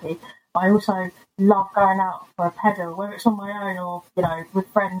adrenaline junkie. I also love going out for a pedal, whether it's on my own or, with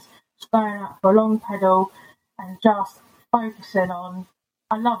friends, just going out for a long pedal and just focusing on,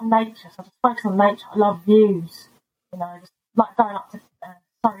 I love nature, so I just focus on nature. I love views, just like going up to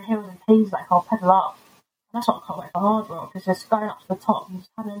sorry hills and peas that I can't pedal up. And that's what I can't wait for hard rock, is just going up to the top and just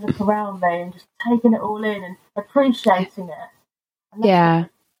having a look around me and just taking it all in and appreciating it. And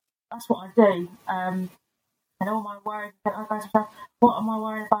that's what I do. And all my worries, I go to myself, what am I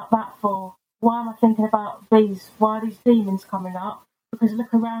worrying about that for? Why am I thinking about these? Why are these demons coming up? Because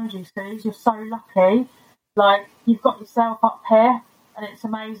look around you, Suze, you're so lucky. Like, you've got yourself up here, and it's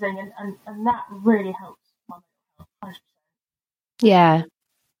amazing, and that really helps my mental health, 100%. Yeah.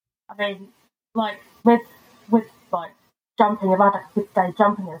 I mean, like, with like, jumping, I've had a good day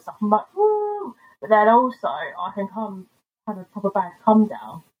jumping and stuff, I'm like, woo! But then also, I can have a proper bad come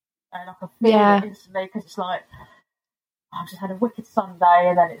down, and I can feel it instantly, because it's like, I've just had a wicked Sunday,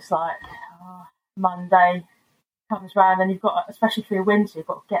 and then it's like, Monday comes round, and you've got, especially through winter, you've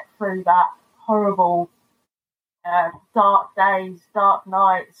got to get through that horrible dark days, dark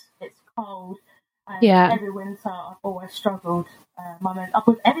nights. It's cold. Every winter, I've always struggled.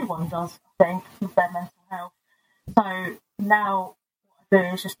 Everyone does, I think, with their mental health. So now, what I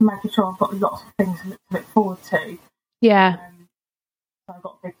do is just making sure I've got lots of things to look forward to. Yeah. So I've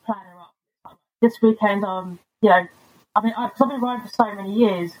got a big planner up. This weekend, because I've been riding for so many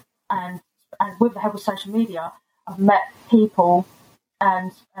years, and with the help of social media, I've met people,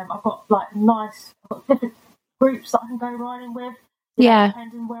 and I've got different groups that I can go riding with,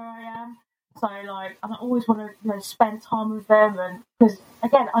 depending where I am. So, like, and I always want to, spend time with them, and because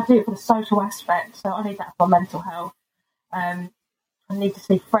again, I do it for the social aspect, so I need that for mental health. I need to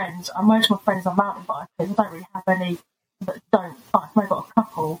see friends. Most of my friends are mountain bikers. I don't really have any that don't bike. I've got a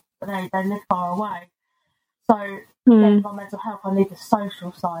couple, but they live far away. So, again, for my mental health, I need the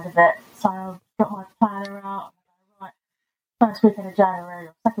social side of it. So I've got my planner out. Right, first weekend of January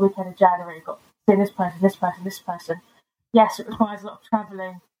or second weekend of January, I've got to see this person, this person, this person. Yes, it requires a lot of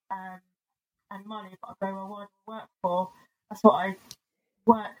travelling and money, but I go where I want to work for. That's what I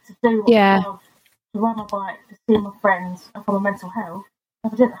work to do. What I love, to ride my bike, to see my friends, and for my mental health.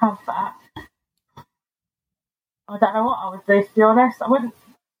 If I didn't have that, I don't know what I would do, to be honest. I wouldn't,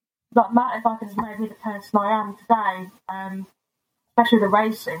 like, mountain biking has made me the person I am today, especially the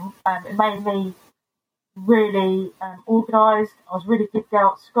racing. It made me really organised. I was a really good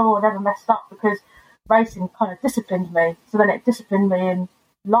girl at school. I never messed up because racing kind of disciplined me. So then it disciplined me in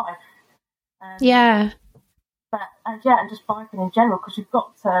life. And just biking in general, because you've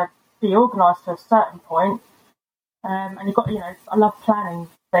got to be organised to a certain point. And you've got, I love planning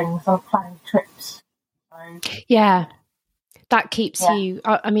things. I love planning trips. So, yeah. That keeps you,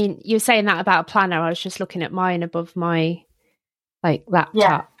 I mean, you were saying that about a planner. I was just looking at mine above my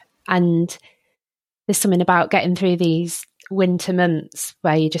laptop, and there's something about getting through these winter months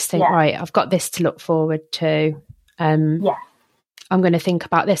where you just think, right, I've got this to look forward to. I'm going to think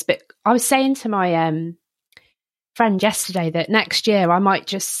about this. But I was saying to my friend yesterday that next year I might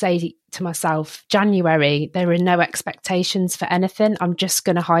just say to myself, January, there are no expectations for anything. I'm just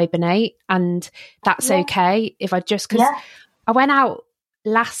going to hibernate, and that's okay. If I just, because I went out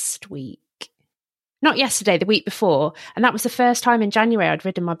last week, not yesterday, the week before, and that was the first time in January I'd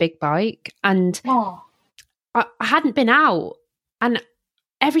ridden my big bike, and I hadn't been out. And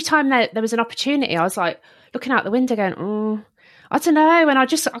every time there was an opportunity, I was like looking out the window going, I don't know. And I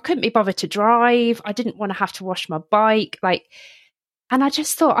couldn't be bothered to drive. I didn't want to have to wash my bike. And I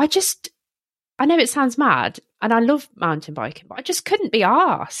just thought, I know it sounds mad, and I love mountain biking, but I just couldn't be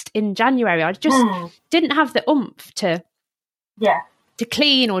arsed in January. I just didn't have the oomph to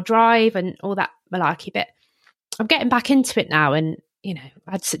clean or drive and all that malarkey. But I'm getting back into it now, and I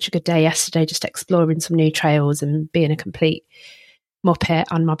had such a good day yesterday, just exploring some new trails and being a complete muppet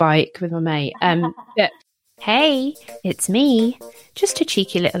on my bike with my mate. But hey, it's me. Just a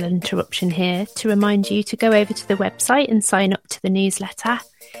cheeky little interruption here to remind you to go over to the website and sign up to the newsletter.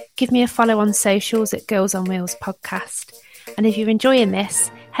 Give me a follow on socials at Girls on Wheels Podcast. And if you're enjoying this,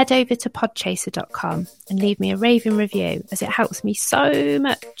 head over to podchaser.com and leave me a raving review, as it helps me so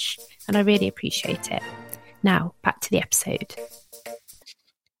much and I really appreciate it. Now, back to the episode.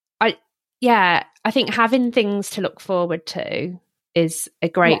 I think having things to look forward to is a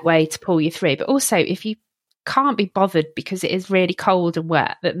great way to pull you through. But also, if you can't be bothered because it is really cold and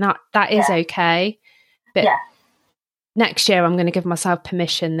wet, that is okay. But next year I'm going to give myself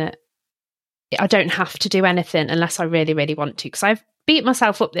permission that I don't have to do anything unless I really, really want to. Because I've beat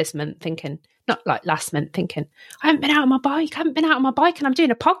myself up this month thinking, not like last month, thinking, I haven't been out on my bike, and I'm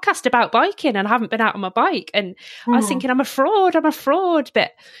doing a podcast about biking and I haven't been out on my bike. And I was thinking, I'm a fraud,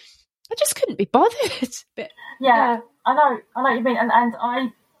 but I just couldn't be bothered. But I know what you mean. And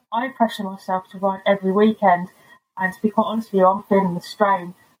I pressure myself to ride every weekend. And to be quite honest with you, I'm feeling the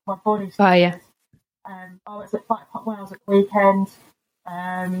strain. My body's I was at Bike Park Wales at the weekend.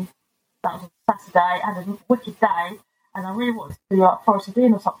 That was a Saturday. I had a wicked day, and I really wanted to do like Forest of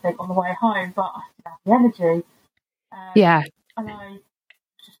Dean or something on the way home, but I didn't have the energy. And I was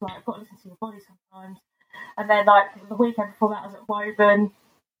just like, I've got to listen to your body sometimes. And then like the weekend before that, I was at Woburn,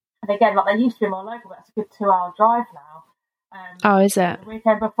 and again, like they used to be my local, but it's a good 2-hour drive now. Is it? The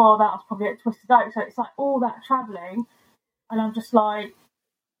weekend before that, I was probably at Twisted Oak, so it's like all that travelling, and I'm just like,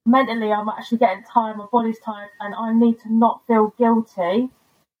 mentally, I'm actually getting tired, my body's tired, and I need to not feel guilty.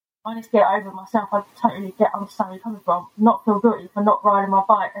 I need to get over myself. I totally understand where you're coming from. Not feel guilty for not riding my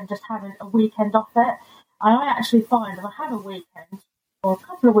bike and just having a weekend off it. And I actually find if I have a weekend or a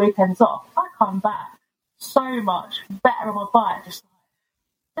couple of weekends off, I come back so much better on my bike. Just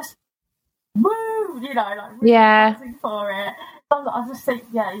woo, you know, like really fighting for it. So I just think,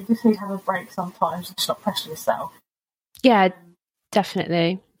 you just need to have a break sometimes and just not pressure yourself. Yeah,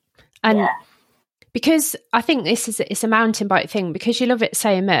 definitely. And because I think it's a mountain bike thing, because you love it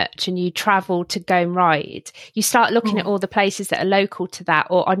so much and you travel to go and ride, you start looking at all the places that are local to that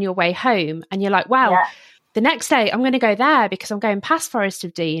or on your way home, and you're like, wow, the next day I'm going to go there because I'm going past Forest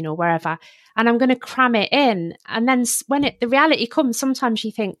of Dean or wherever, and I'm going to cram it in. And then when the reality comes, sometimes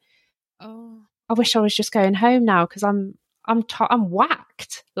you think, oh, I wish I was just going home now because I'm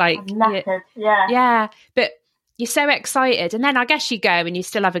whacked. Like, I'm knackered. Yeah. But you're so excited, and then I guess you go and you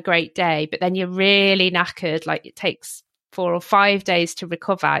still have a great day, but then you're really knackered. Like it takes 4 or 5 days to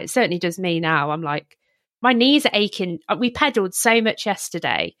recover. It certainly does me now. I'm like, my knees are aching. We pedaled so much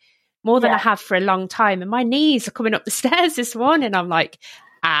yesterday, more than I have for a long time, and my knees are coming up the stairs this morning. I'm like,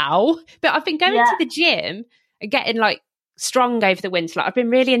 ow. But I've been going to the gym and getting like strong over the winter. Like I've been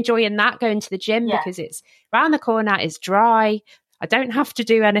really enjoying that, going to the gym because it's round the corner, it's dry. I don't have to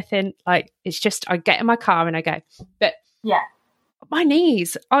do anything. Like it's just I get in my car and I go. But my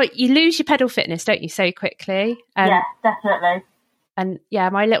knees, you lose your pedal fitness, don't you, so quickly? Definitely. And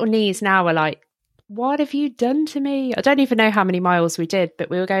my little knees now are like, what have you done to me? I don't even know how many miles we did, but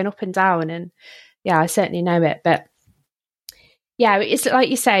we were going up and down, and I certainly know it. But it's like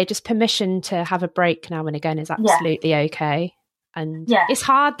you say, just permission to have a break now and again is absolutely okay. And it's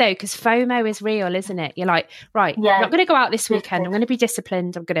hard though, because FOMO is real, isn't it? You're like, right, I'm not going to go out this weekend. I'm going to be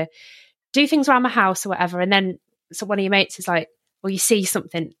disciplined. I'm going to do things around my house or whatever. And then so one of your mates is like, well, you see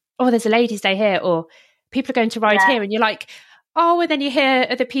something, oh, there's a ladies' day here, or people are going to ride here. And you're like, oh, and then you hear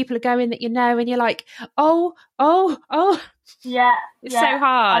other people are going that you know, and you're like, oh. Yeah. It's so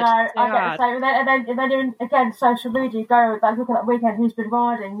hard. I know, I get the same. And then doing, again, social media, you go, like, look at that weekend, who's been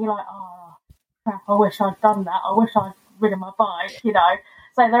riding, you're like, oh, crap, I wish I'd done that. I wish I'd ridden my bike, you know.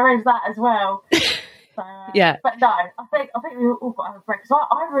 So there is that as well. So, but no, I think we've all got to have a break. Because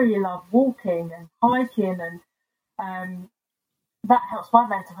I really love walking and hiking, and that helps my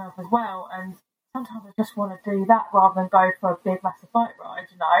mental health as well. And sometimes I just want to do that rather than go for a big, massive bike ride,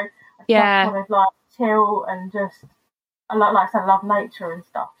 you know. I just want to like chill and just, like I said, I love nature and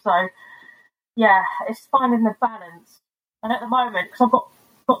stuff. So it's finding the balance. And at the moment, because I've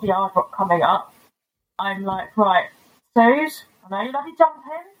got the Yard Rock coming up, I'm like, right, Suze, I know you love your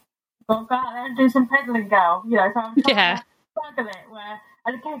jumping. Got to go out there and do some pedalling, girl. You know, so I'm trying to juggle it.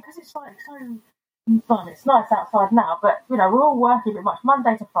 And again, because it's like so fun, it's nice outside now, but you know, we're all working pretty much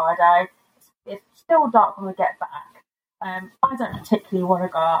Monday to Friday. It's still dark when we get back. I don't particularly want to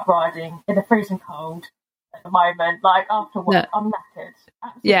go out riding in the freezing cold at the moment. Like after work, I'm knackered.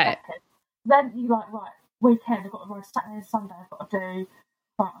 Absolutely knackered. Then you like, right, weekend, I've got to ride Saturday and Sunday, I've got to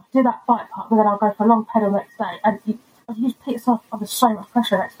do that bike park, but then I'll go for a long pedal next day. And you just put yourself under so much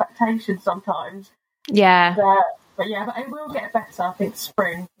pressure and expectation sometimes. Yeah. But it will get better, I think,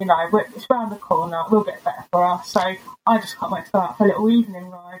 spring. You know, it's round the corner. It will get better for us. So I just can't wait to go out for a little evening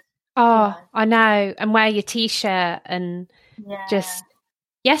ride. Oh, you know. I know. And wear your T-shirt and just...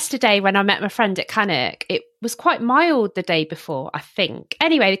 Yesterday, when I met my friend at Cannock, it was quite mild the day before, I think.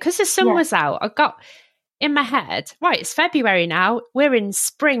 Anyway, because the sun was out, I got in my head, right, it's February now, we're in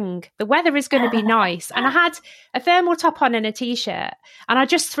spring, the weather is going to be nice. And I had a thermal top on and a T-shirt, and I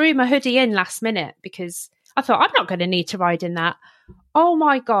just threw my hoodie in last minute because I thought, I'm not going to need to ride in that. Oh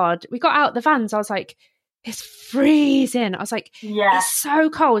my God, we got out the vans, I was like, it's freezing. I was like, it's so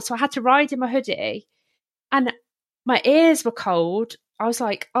cold. So I had to ride in my hoodie, and my ears were cold. I was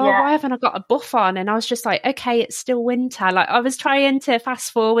like, why haven't I got a buff on? And I was just like, okay, it's still winter. Like I was trying to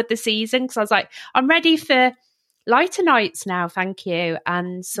fast forward the season because I was like, I'm ready for lighter nights now, thank you,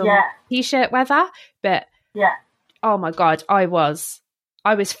 and some T-shirt weather. But oh my God, I was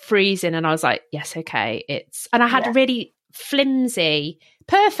freezing, and I was like, yes, okay, and I had a really flimsy,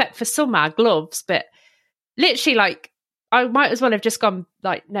 perfect for summer gloves, but literally like I might as well have just gone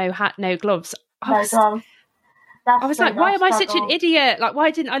like no hat, no gloves. No gloves. I was like, why am I such an idiot? Like,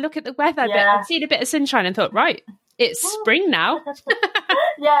 why didn't I look at the weather? But I'd seen a bit of sunshine and thought, right, it's spring now.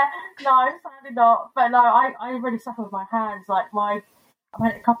 Yeah, no, sadly not. But no, I really suffer with my hands. Like I've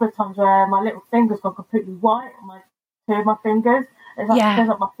had it a couple of times where my little fingers gone completely white on two of my fingers. It's like, it feels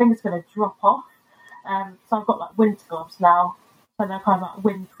like my finger's going to drop off. So I've got like winter gloves now. So they're kind of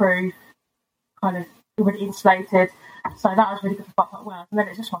like windproof, kind of really insulated. So that was really good for bike wear. And then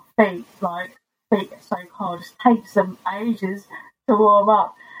it's just my feet. Like, feet get so cold. It just takes them ages to warm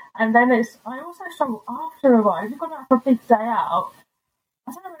up. And then I also struggle after a ride. If you've gone out for a big day out,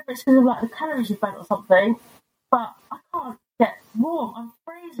 I don't know if it's because of like the calories you've burnt or something, but I can't get warm. I'm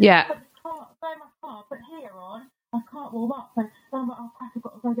freezing. Yeah. I go in my car, put heater on, I can't warm up. And then I'm like, oh crap, I've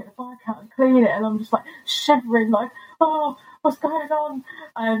got to go get the bike out and clean it. And I'm just like shivering, like, oh, what's going on?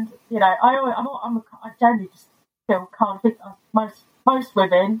 And, you know, I generally just feel cold. I think most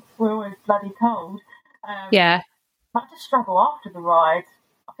women, we're always bloody cold. Yeah. I just struggle after the ride.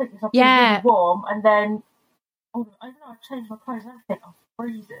 I think it's really warm, and then I don't know, I've changed my clothes and everything. I'm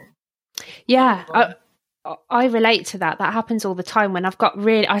freezing. Yeah, I relate to that. That happens all the time when I've got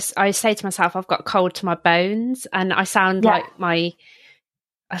really. I say to myself, I've got cold to my bones, and I sound like my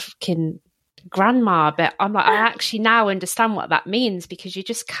fucking grandma. But I'm like, I actually now understand what that means, because you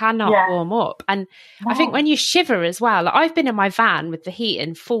just cannot warm up. And I think when you shiver as well, like I've been in my van with the heat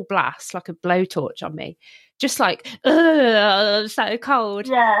in full blast, like a blowtorch on me, just like, ugh, so cold.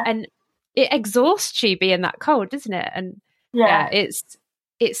 Yeah. And it exhausts you being that cold, doesn't it? And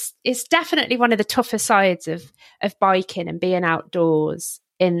it's definitely one of the tougher sides of biking and being outdoors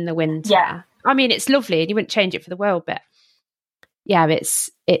in the winter. Yeah. I mean, it's lovely and you wouldn't change it for the world, but yeah,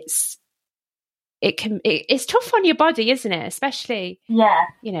 it's tough on your body, isn't it? Especially,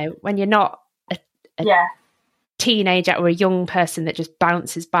 you know, when you're not a teenager or a young person that just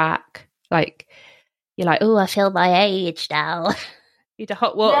bounces back. Like, you're like, oh, I feel my age now. Need a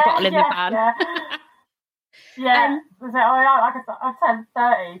hot water bottle in the van. I turned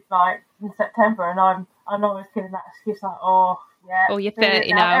 30 like in September, and I'm always giving that excuse like, oh you're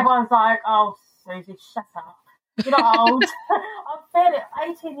 30 now. Everyone's like, oh, Susie, shut up. You're not old. I'm feeling it.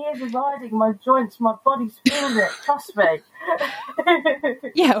 18 years of riding, my joints, my body's feeling it. Trust me.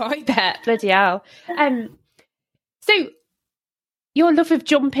 Yeah, I bet. Bloody hell. So your love of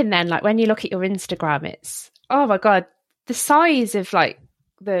jumping then, like when you look at your Instagram, it's, oh my God, the size of like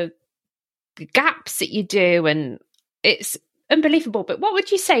the gaps that you do, and it's unbelievable. But what would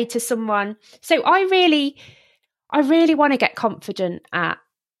you say to someone? So I really want to get confident at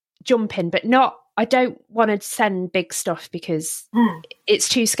jumping, but I don't want to send big stuff because it's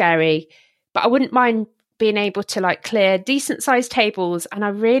too scary. But I wouldn't mind being able to like clear decent sized tables, and I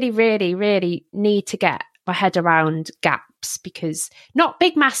really, really, really need to get my head around gaps, because not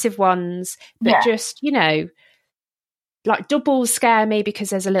big massive ones, but just, you know, like doubles scare me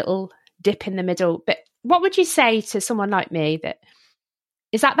because there's a little dip in the middle. But what would you say to someone like me that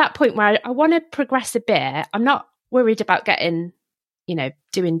is at that point where I want to progress a bit? I'm not worried about getting, you know,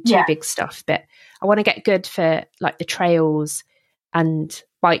 doing too big stuff, but I want to get good for like the trails and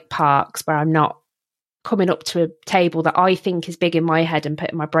bike parks where I'm not coming up to a table that I think is big in my head and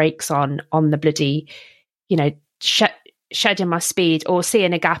putting my brakes on the bloody, you know, shedding my speed, or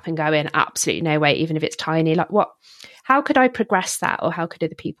seeing a gap and going, absolutely no way, even if it's tiny. Like, how could I progress that, or how could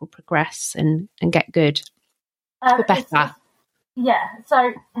other people progress and get good or better?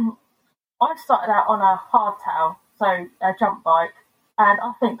 So I started out on a hardtail, so a jump bike, and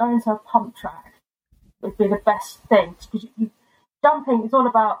I think going to a pump track would be the best thing, because jumping is all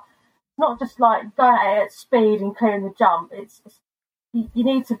about not just like going at speed and clearing the jump. You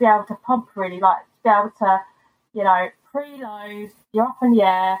need to be able to pump, really, like to be able to, you know, preload, you're up in the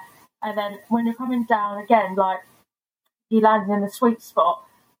air, and then when you're coming down again, like you land in the sweet spot.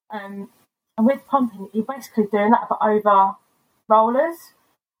 And with pumping, you're basically doing that but over rollers.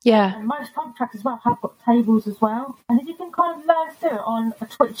 Yeah. And most pump tracks as well have got tables as well. And if you can kind of learn to do it on a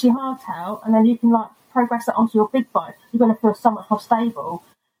twitchy hardtail, and then you can like progress that onto your big bike, you're going to feel so much more stable.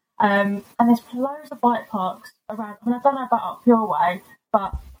 And there's loads of bike parks around. I mean, I don't know about up your way,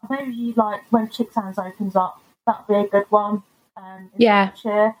 but maybe like when Chicksands opens up, that'd be a good one.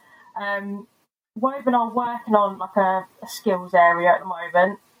 Hampshire. Woven are working on like a skills area at the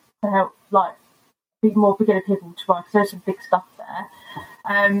moment to help like more beginner people to ride, because there's some big stuff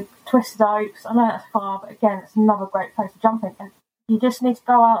there. Twisted Oaks, I know that's far, but again, it's another great place to jump in. And you just need to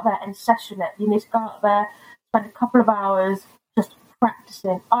go out there and session it. You need to go out there, spend a couple of hours just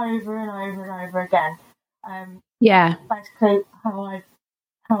practicing over and over and over again. Basically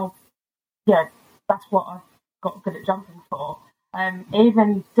that's what I've got good at jumping for.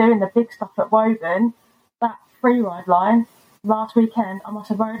 Even doing the big stuff at Woburn, that free ride line. Last weekend, I must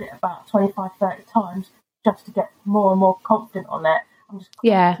have rode it about 25, 30 times just to get more and more confident on it. I'm just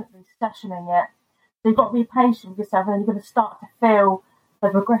constantly sessioning it. So you've got to be patient with yourself, and then you're going to start to feel the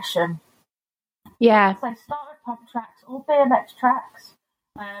progression. Yeah. So start with pump tracks or BMX tracks.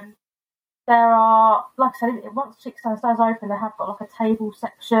 There are, like I said, once Chickstones does open, they have got like a table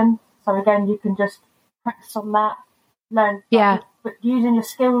section. So again, you can just practice on that, learn. But using your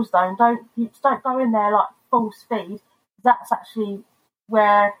skills though, don't go in there like full speed. That's actually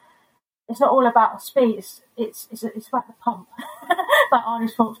where it's not all about speed. It's about the pump. Like Arnie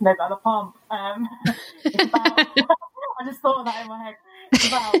Schwarzenegger about the pump. It's about. I just thought of that in my head. It's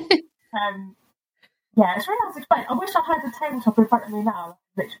about. It's really hard to explain. I wish I had the tabletop in front of me now.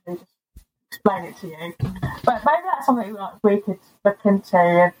 Literally, just explain it to you. But maybe that's something like we could look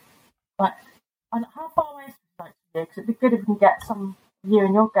into. Like, how far away is it to you? Because it'd be good if we can get some of you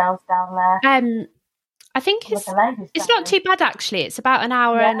and your girls down there. I think it's not too bad actually. It's about an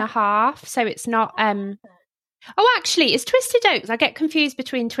hour and a half, so it's not. Oh, actually, it's Twisted Oaks. I get confused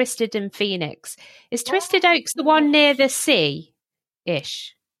between Twisted and Phoenix. Is Twisted Oaks the one near the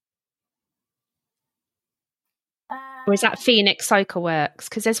sea-ish? Or is that Phoenix Cycle Works?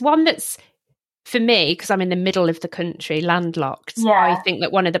 Because there's one that's, for me, because I'm in the middle of the country, landlocked, I think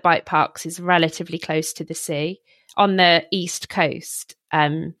that one of the bike parks is relatively close to the sea on the east coast.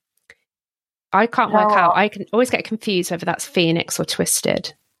 I can't work out. I can always get confused whether that's Phoenix or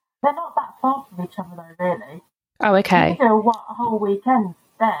Twisted. They're not that far from each other though, really. Oh, okay. You can do a whole weekend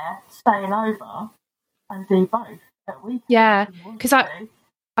there, staying over, and do both at weekend. Yeah, because I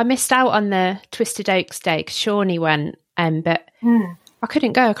missed out on the Twisted Oaks day because Shawnee went, but I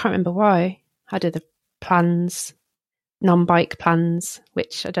couldn't go. I can't remember why. I had other plans, non-bike plans,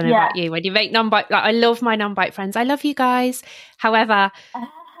 which I don't know about you. When you make non-bike, like I love my non-bike friends. I love you guys. However,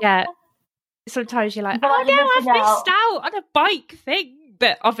 sometimes you're like, oh no, I've missed out on a bike thing.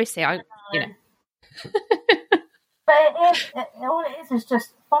 But obviously, But all it is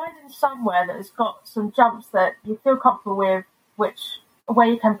just finding somewhere that has got some jumps that you feel comfortable with, where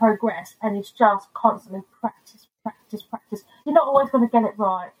you can progress, and it's just constantly practice. You're not always going to get it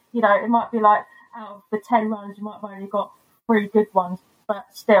right. You know, it might be like out of the 10 runs, you might have only got 3 good ones, but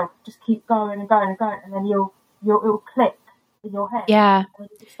still, just keep going and going and going, and then it'll click in your head. Yeah. And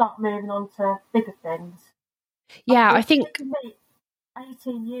you start moving on to bigger things. Yeah, I think.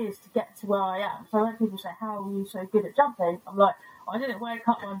 18 years to get to where I am. So when people say, how are you so good at jumping? I'm like, I didn't wake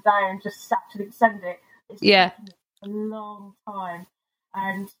up one day and just actually send it. It's taken a long time.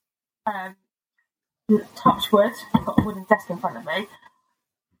 And touch wood, I've got a wooden desk in front of me.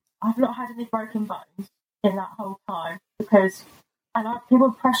 I've not had any broken bones in that whole time because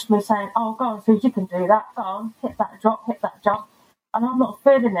people pressure me saying, oh, go on, Suze, you can do that. Go on, hit that drop, hit that jump. And I'm not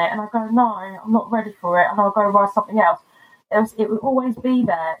feeling it. And I go, no, I'm not ready for it. And I'll go ride something else. It will always be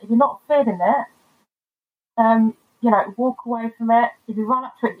there. If you're not feeling it, walk away from it. If you run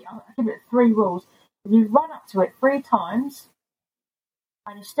up to it, I give it 3 rules. If you run up to it 3 times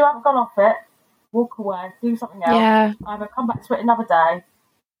and you still haven't gone off it, walk away, do something else. Yeah. Either come back to it another day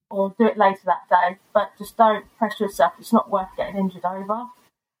or do it later that day. But just don't pressure yourself. It's not worth getting injured over.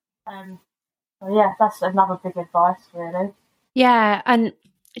 That's another big advice, really. Yeah, and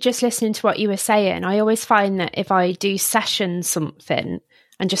just listening to what you were saying, I always find that if I do session something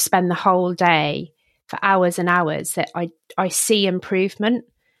and just spend the whole day for hours and hours, that I see improvement.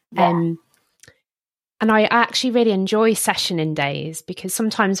 And I actually really enjoy sessioning days because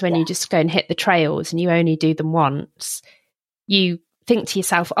sometimes when you just go and hit the trails and you only do them once, you think to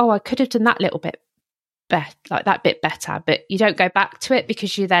yourself, oh, I could have done that little bit better, like that bit better, but you don't go back to it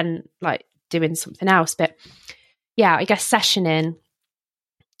because you're then like doing something else. But yeah, I guess sessioning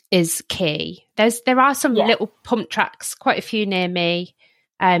is key. There are some little pump tracks, quite a few near me,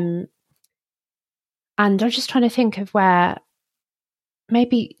 and I'm just trying to think of where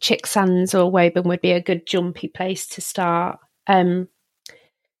maybe Chicksands or Woburn would be a good jumpy place to start.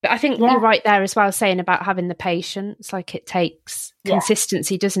 But I think you're right there as well, saying about having the patience. Like it takes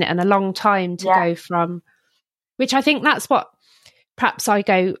consistency, doesn't it, and a long time to go from. Which I think that's what perhaps I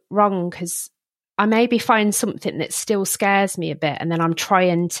go wrong because I maybe find something that still scares me a bit and then I'm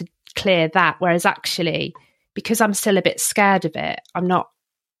trying to clear that. Whereas actually, because I'm still a bit scared of it, I'm not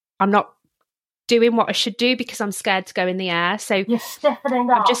doing what I should do because I'm scared to go in the air. So you're stiffening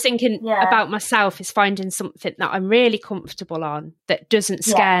up. I'm just thinking about myself is finding something that I'm really comfortable on that doesn't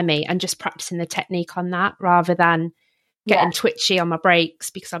scare me and just practicing the technique on that rather than getting twitchy on my brakes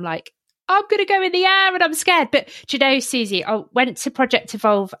because I'm like, I'm going to go in the air and I'm scared. But do you know, Susie, I went to Project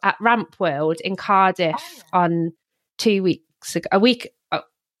Evolve at Ramp World in Cardiff on 2 weeks ago,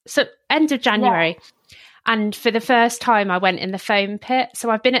 so end of January. And for the first time, I went in the foam pit. So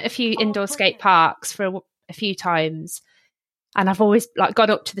I've been at a few indoor skate parks for a few times. And I've always like gone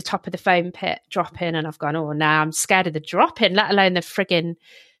up to the top of the foam pit, drop in, and I've gone, oh, now I'm scared of the drop in, let alone the frigging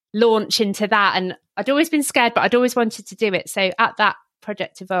launch into that. And I'd always been scared, but I'd always wanted to do it. So at that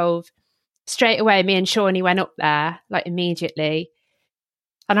Project Evolve, straight away, me and Shawnee went up there, like immediately.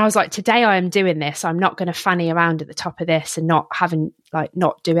 And I was like, today I am doing this. I'm not going to fanny around at the top of this and not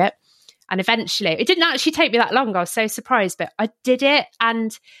do it. And eventually, it didn't actually take me that long. I was so surprised, but I did it.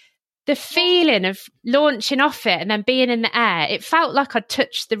 And the feeling of launching off it and then being in the air, it felt like I'd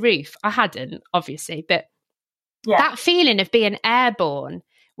touched the roof. I hadn't, obviously, but that feeling of being airborne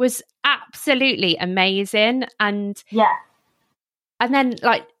was absolutely amazing. And then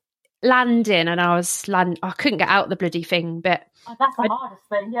like landing, and I couldn't get out the bloody thing, but that's the hardest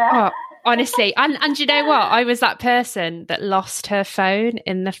thing. Honestly, and you know what, I was that person that lost her phone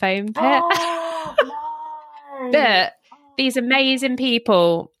in the foam pit. No. But these amazing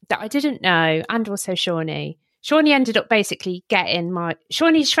people that I didn't know, and also Shawnee ended up basically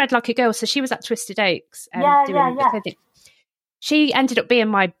Shawnee shred like a girl, so she was at Twisted Oaks doing the clothing. She ended up being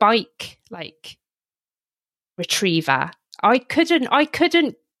my bike like retriever. I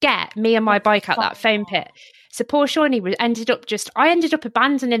couldn't get me and my bike out that foam pit. So poor Shawnee I ended up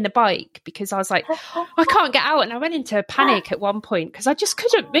abandoning the bike because I was like, I can't get out. And I went into a panic at one point because I just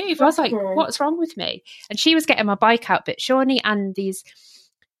couldn't move. I was like, what's wrong with me? And she was getting my bike out, but Shawnee and these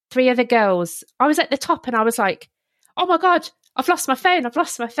 3 other girls, I was at the top and I was like, oh my God, I've lost my phone.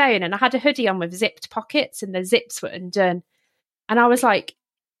 And I had a hoodie on with zipped pockets and the zips were undone. And I was like,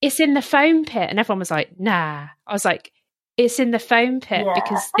 it's in the foam pit. And everyone was like, nah. I was like, it's in the foam pit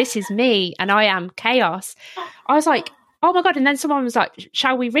because this is me and I am chaos. I was like, oh my God. And then someone was like,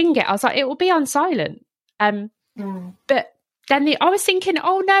 shall we ring it? I was like, it will be on silent. But then I was thinking,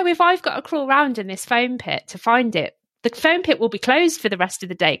 oh no, if I've got to crawl around in this foam pit to find it, the foam pit will be closed for the rest of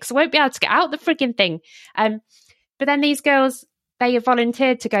the day because I won't be able to get out the frigging thing. But then these girls, they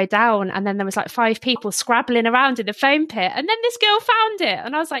volunteered to go down, and then there was like 5 people scrabbling around in the foam pit, and then this girl found it,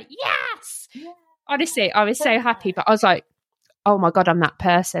 and I was like, yes! Yeah. Honestly, I was so happy, but I was like, oh my God, I'm that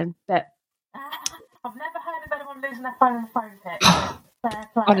person. But I've never heard of anyone losing their phone in the foam pit.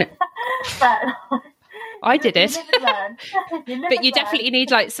 I did it. But you definitely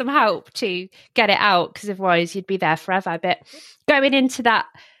need like some help to get it out because otherwise you'd be there forever. But going into that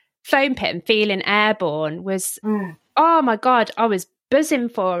foam pit and feeling airborne was, oh my God, I was buzzing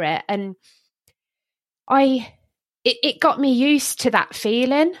for it. And it got me used to that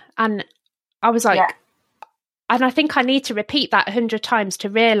feeling. And I was like, and I think I need to repeat that 100 times to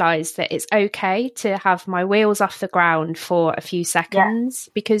realise that it's okay to have my wheels off the ground for a few seconds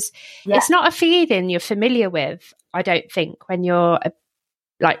because it's not a feeling you're familiar with, I don't think, when you're a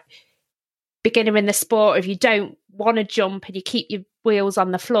beginner in the sport, if you don't want to jump and you keep your wheels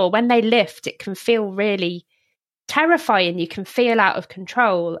on the floor. When they lift, it can feel really terrifying. You can feel out of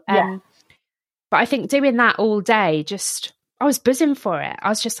control. But I think doing that all day, I was buzzing for it. I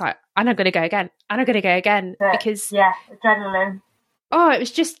was just like, and I'm going to go again. Because adrenaline. Oh, it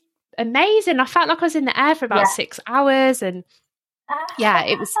was just amazing. I felt like I was in the air for about 6 hours, and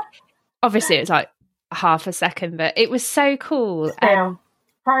it was obviously it was like half a second, but it was so cool. Still,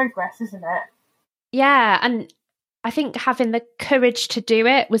 progress, isn't it? Yeah, and I think having the courage to do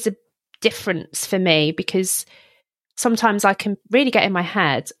it was a difference for me because sometimes I can really get in my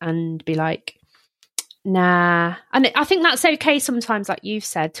head and be like, nah. And I think that's okay sometimes, like you've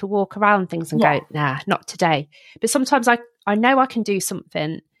said, to walk around things and go, nah, not today. But sometimes I know I can do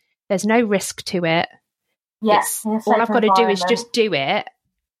something. There's no risk to it. Yes. All I've got to do is just do it.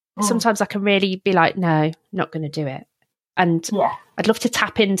 Sometimes I can really be like, no, not going to do it. And I'd love to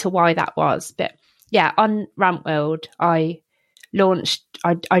tap into why that was. But on Ramp World, I launched,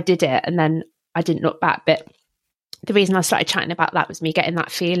 I did it, and then I didn't look back. But the reason I started chatting about that was me getting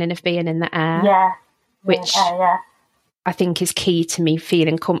that feeling of being in the air. Yeah. Which I think is key to me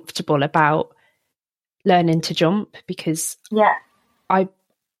feeling comfortable about learning to jump because I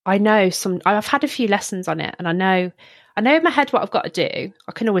know I've had a few lessons on it, and I know in my head what I've got to do.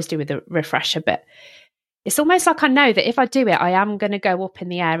 I can always do with a refresher, but it's almost like I know that if I do it, I am going to go up in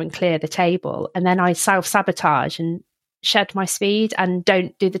the air and clear the table, and then I self-sabotage and shed my speed and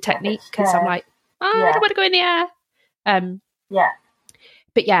don't do the technique because I'm like, I don't want to go in the air.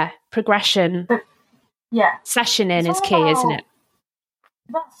 But progression. Sessioning is key, isn't it?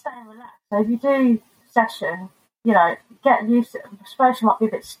 About staying relaxed. So if you do session, get used to it. I suppose you might be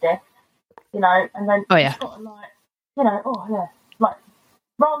a bit stiff, and then you've got to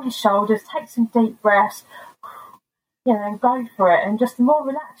roll your shoulders, take some deep breaths, and go for it. And just the more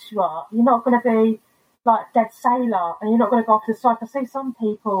relaxed you are, you're not going to be like dead sailor, and you're not going to go off to the side. I see some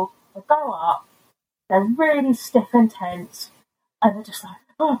people that go up, they're really stiff and tense, and they're just like,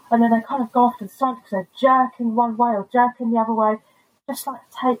 oh, and then they kind of go off to the side because they're jerking one way or jerking the other way. Just like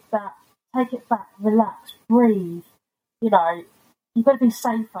take it back, relax, breathe. You know, you've got to be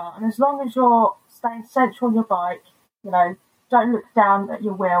safer, and as long as you're staying central on your bike, you know, don't look down at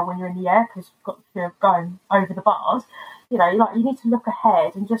your wheel when you're in the air because you've got the fear of going over the bars. You know, you need to look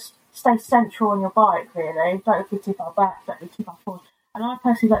ahead and just stay central on your bike, really. Don't be too far back, don't be too far forward. And I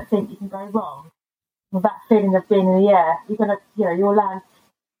personally don't think you can go wrong with that feeling of being in the air. You're going to, you know, you'll land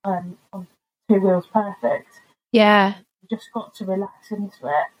on two wheels perfect. Yeah. You just got to relax into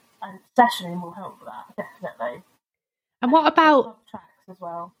it. And sessioning will help with that, definitely. And what about pump tracks as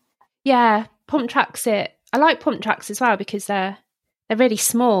well? Yeah, pump tracks. I like pump tracks as well because they're really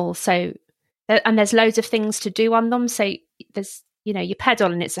small. So and there's loads of things to do on them. So there's, you know, you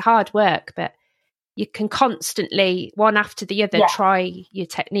pedal and it's hard work, but you can constantly one after the other try your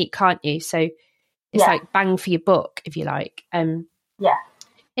technique, can't you? So it's like bang for your buck, if you like. Yeah.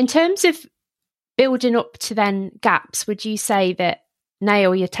 In terms of building up to then gaps, would you say that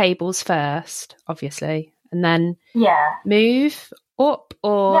nail your tables first, obviously, and then move up,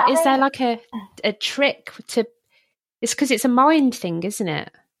 or is there like a trick to? It's because it's a mind thing, isn't it?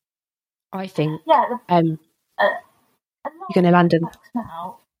 I think. Yeah. You're going to land in.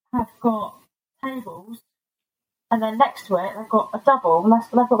 Now have got tables, and then next to it they've got a double, and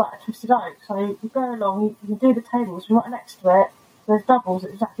they've got that twisted oak. So you go along, you can do the tables, and right next to it there's doubles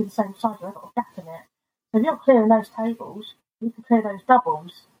at exactly the same size. They've got a gap in it. So if you're clearing those tables, you can clear those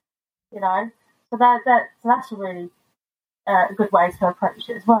doubles. You know, so that's a really a good way to approach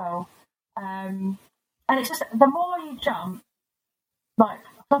it as well. And it's just the more you jump, like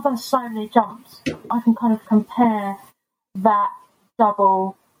I've done so many jumps, I can kind of compare that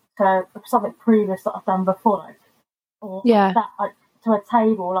double to something previous that I've done before, like, or that like to a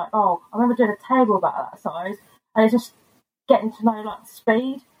table. Like, oh, I remember doing a table about that size, and it's just getting to know like the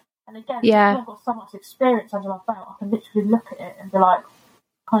speed. And again, I've got so much experience under my belt, I can literally look at it and be like,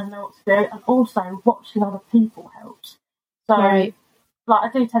 kind of know what to do. And also watching other people helps. So, like, I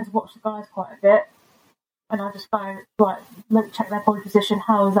do tend to watch the guys quite a bit, and I just go, like, check their body position.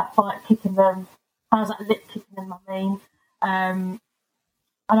 How is that bike kicking them? How's that lip kicking them? I mean, and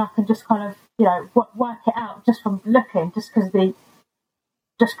I can just kind of, you know, work it out just from looking, just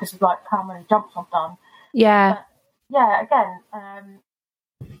because of like how many jumps I've done. Yeah. But, yeah. Again,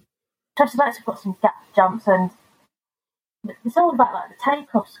 Trusted Lights have got some gap jumps, and it's all about like the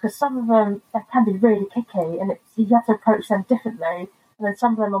takeoffs, because some of them they can be really kicky, and you have to approach them differently. And then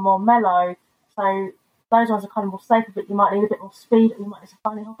some of them are more mellow, so those ones are kind of more safer, but you might need a bit more speed, or you might need to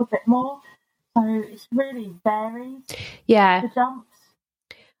bunny hop a bit more. So it's really varied. Yeah, the jumps.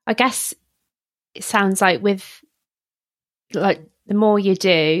 I guess it sounds like with like the more you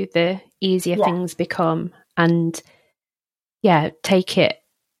do, the easier things become, and take it.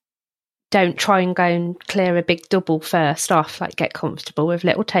 Don't try and go and clear a big double first off. Like, get comfortable with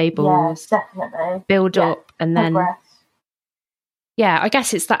little tables. Yeah, definitely. Build up, and progress. Then, I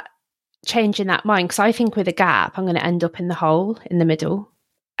guess it's that changing that mind. Because I think with a gap, I'm going to end up in the hole in the middle.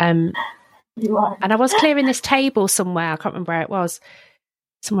 You are. And I was clearing this table somewhere. I can't remember where it was.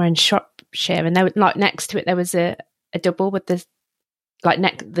 Somewhere in Shropshire, and there, like next to it, there was a double with the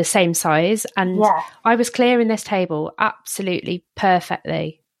the same size, and I was clearing this table absolutely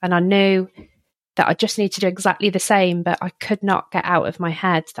perfectly. And I knew that I just need to do exactly the same, but I could not get out of my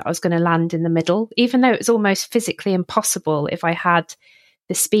head that I was going to land in the middle, even though it was almost physically impossible if I had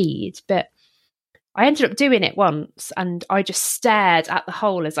the speed. But I ended up doing it once, and I just stared at the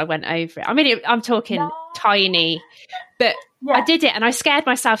hole as I went over it. I mean, I'm talking tiny, but I did it, and I scared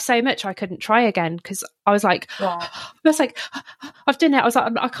myself so much I couldn't try again, because I was like, I've done it. I was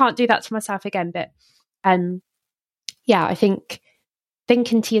like, I can't do that to myself again. But I think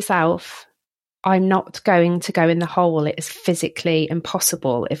thinking to yourself, I'm not going to go in the hole. It is physically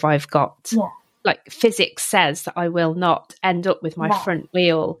impossible if I've got, like, physics says that I will not end up with my front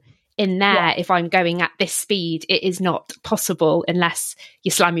wheel in there if I'm going at this speed. It is not possible unless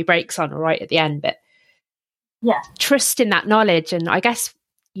you slam your brakes on right at the end. But trust in that knowledge, and I guess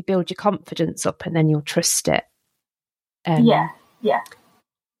you build your confidence up, and then you'll trust it. On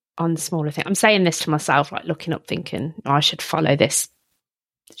the smaller thing. I'm saying this to myself, like looking up, thinking, I should follow this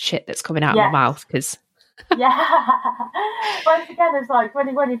shit that's coming out of my mouth, because once again, it's like when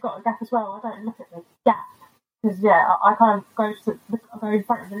you've got a gap as well, I don't look at the gap, because I kind of go in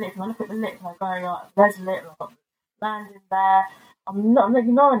front of the lip, and I look at the lip, and I go, like, there's a lip, I've got landing there. I'm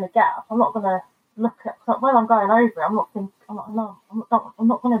ignoring the gap. I'm not going to look at, when I'm going over it, I'm not going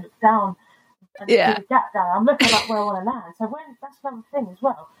to look down and do the gap down. I'm looking like where I want to land. So that's another thing as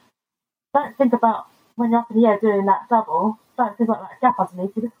well. Don't think about when you're up in the air doing that double. Don't think about that gap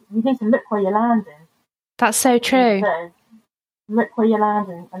underneath. You need to look where you're landing. That's so true. Look where you're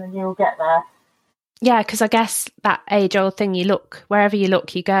landing, and then you'll get there. Yeah, because I guess that age-old thing, you look, wherever you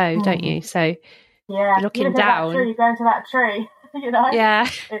look, you go, don't you? So you're looking down. You're going to that tree, you know? Yeah,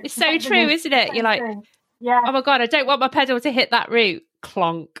 it's so true, isn't it? You're like, oh my God, I don't want my pedal to hit that root.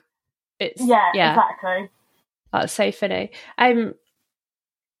 Clonk. Yeah, exactly. That's so funny. I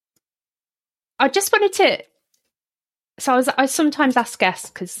just wanted to... So I sometimes ask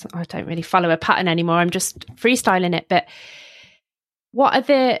guests, because I don't really follow a pattern anymore, I'm just freestyling it, but are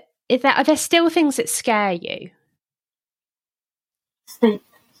there still things that scare you? Steep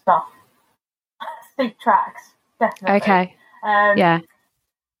stuff. Steep tracks, definitely. Okay.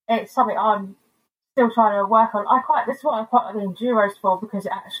 It's something I'm still trying to work on. This is what I quite like the enduros for, because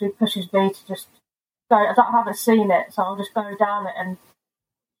it actually pushes me to just go. I haven't seen it, so I'll just go down it and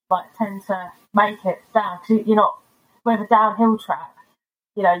tend to make it down, because you're not with a downhill track.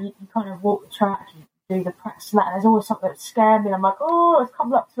 You know, you kind of walk the track, you do the practice and that, and there's always something that scares me. I'm like, oh, it's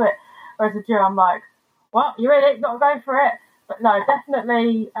coming up to it. Whereas the Giro, I'm like, well, you're in it, you've got to go for it. But no,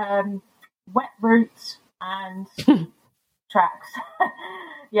 definitely wet routes and tracks.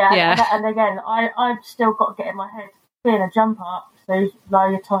 And again, I've still got to get in my head, being a jump up, so lower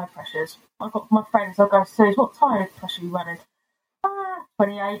your tyre pressures. I've got my friends, I'll go, Suze, what tyre pressure are you running?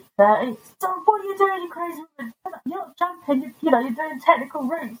 28, 30. So what are you doing, you crazy woman? You're not jumping, you're doing technical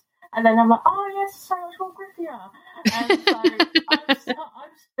routes. And then I'm like, oh yes, so much more grippier. And so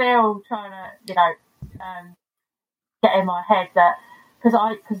I'm still trying to, get in my head that,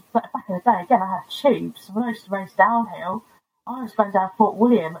 because back in the day, again, I had tubes. So when I used to race downhill, I was going down Fort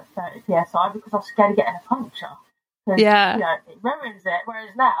William at 30 psi because I was scared of getting a puncture. It ruins it.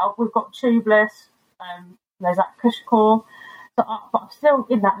 Whereas now we've got tubeless. There's that cush core. But I'm still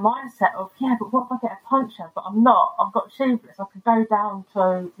in that mindset of, but what if I get a puncture? But I'm not. I've got tubeless. I can go down to,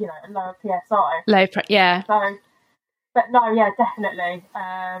 a lower PSI. So, but no, definitely.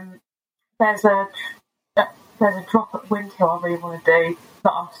 There's a drop at Windhill I really want to do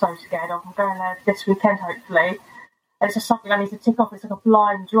that I'm so scared of. I'm going there this weekend, hopefully. It's just something I need to tick off. It's like a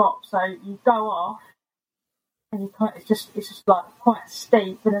blind drop. So you go off, and you can't. It's just like quite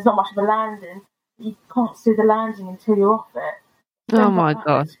steep, and there's not much of a landing. You can't see the landing until you're off it. Oh my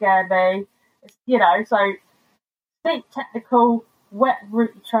God! Scare me. So steep, technical, wet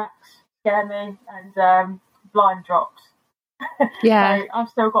route tracks scare me, and blind drops. Yeah, so I've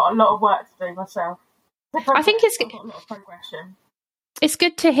still got a lot of work to do myself. I think I've got a lot of progression. It's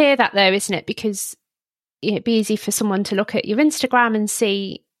good to hear that, though, isn't it? Because it'd be easy for someone to look at your Instagram and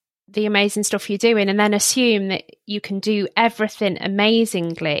see the amazing stuff you're doing, and then assume that you can do everything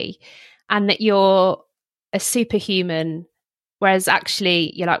amazingly, and that you're a superhuman. Whereas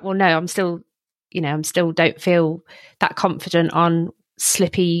actually you're like, well, no, I'm still don't feel that confident on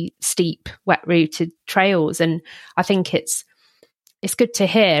slippy, steep, wet routed trails. And I think it's good to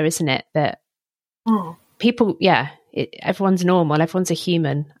hear, isn't it? That people, everyone's normal, everyone's a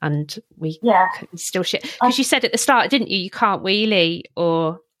human, and we can still shit. Because you said at the start, didn't you? You can't wheelie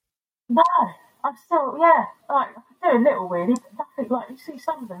or... No, I'm still, I can do a little wheelie, but nothing you see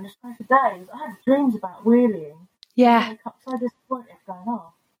some of them just go for days. I had dreams about wheeling. Yeah. I wake up so disappointed going,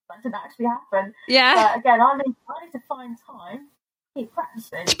 that didn't actually happen. Yeah. But again, I need to find time, keep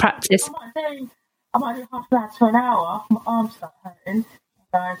practicing. To practice. I might do half an hour to an hour, my arms start hurting.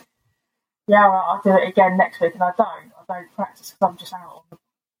 So, all right, I'll do it again next week, and I don't practice because I'm just out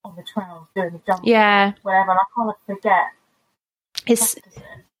on the trails doing the jump, whatever, and I kind of forget.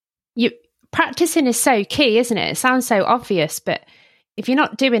 Practicing is so key, isn't it? It sounds so obvious, but if you're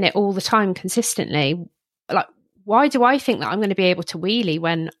not doing it all the time consistently, why do I think that I'm going to be able to wheelie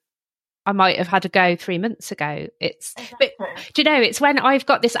when I might have had a go 3 months ago? But do you know, it's when I've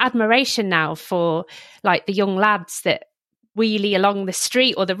got this admiration now for the young lads that wheelie along the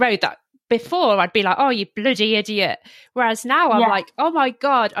street or the road, that before I'd be like, oh, you bloody idiot. Whereas now I'm like, oh my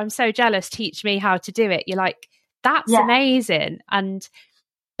God, I'm so jealous. Teach me how to do it. You're like, that's amazing. And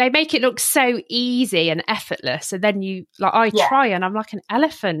they make it look so easy and effortless. And then I try and I'm like an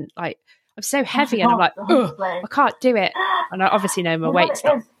elephant. I'm so heavy and I'm like, I can't do it. And I obviously know my weight's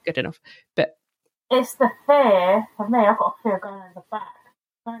not good enough. But it's the fear for me. I've got a fear going over the back.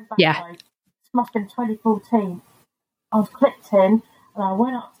 This must have been 2014. I was clipped in and I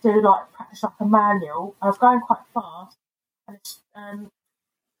went up to do practice a manual. I was going quite fast, and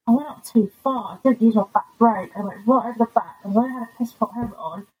I went up too far. I didn't use my back brake. I went right over the back, and when I had a piss pot helmet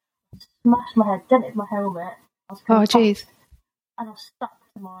on, I smashed my head, dented my helmet. I was oh jeez, and I was stuck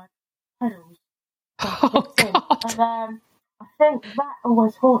to my pedals. Oh, God. And I think that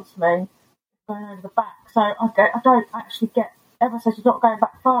always haunts me, going over the back. So I don't actually get. Everyone says you're not going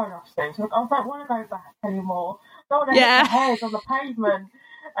back far enough, Steve. So I don't want to go back anymore. I don't want to hit my head on the pavement.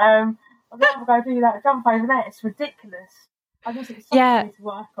 I'd rather go do that jump over there. It's ridiculous. I guess it's something I need to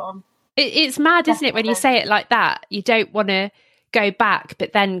work on. It's mad, isn't it, when you say it like that? You don't want to go back,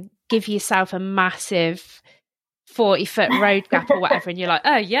 but then give yourself a massive 40-foot road gap or whatever, and you're like,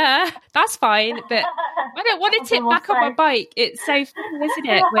 oh yeah, that's fine, but I don't want to tip back on my bike. It's so fun, isn't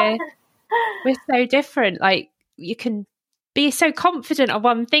it? We're so different. Like, you can be so confident on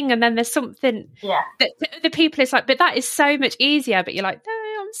one thing, and then there's something that the people is like, but that is so much easier. But you're like,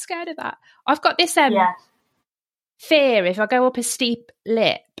 no, I'm scared of that. I've got this fear if I go up a steep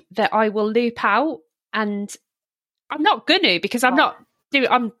lip that I will loop out, and I'm not gonna, because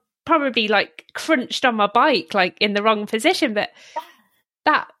I'm probably like crunched on my bike, like in the wrong position. But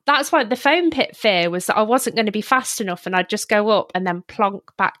that's why the foam pit fear was that I wasn't going to be fast enough, and I'd just go up and then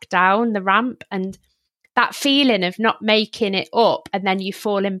plonk back down the ramp. And that feeling of not making it up and then you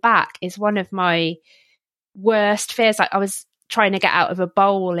falling back is one of my worst fears. Like, I was trying to get out of a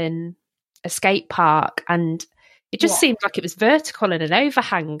bowl in a skate park, and it just seemed like it was vertical and an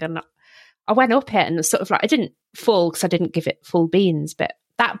overhang, and I went up it and sort of like, I didn't fall because I didn't give it full beans, but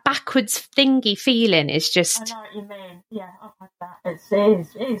that backwards thingy feeling is just... I know what you mean. Yeah, I've had that. It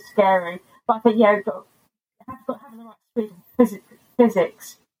is scary. But I think, you've got to have the right speed.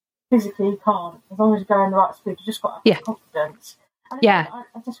 Physically you can't. As long as you go in the right speed, you just got to have confidence. And I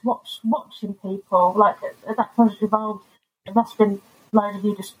just watching people, like at that project involved, it must have been loads of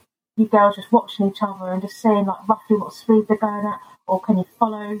you girls just watching each other and just seeing like roughly what speed they're going at, or can you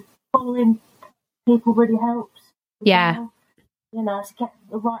following people really helps. Yeah. To get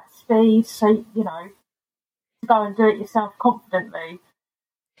the right speed, so, to go and do it yourself confidently.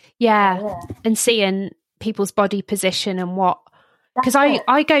 Yeah. And seeing people's body position and what... Because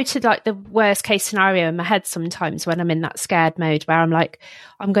I go to like the worst case scenario in my head sometimes when I'm in that scared mode where I'm like,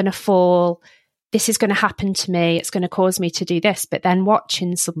 I'm going to fall, this is going to happen to me, it's going to cause me to do this. But then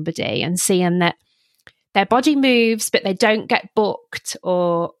watching somebody and seeing that their body moves but they don't get booked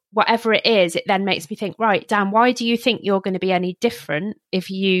or whatever it is, it then makes me think, right, Dan, why do you think you're going to be any different if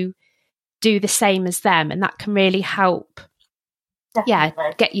you do the same as them? And that can really help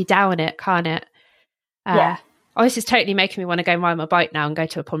get you down it, can't it? Oh, this is totally making me want to go and ride my bike now and go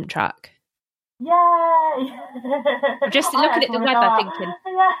to a pump track. Yay! I'm just looking at the weather thinking,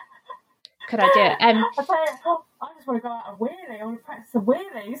 could I do it? I just want to go out and wheelie. I want to practice some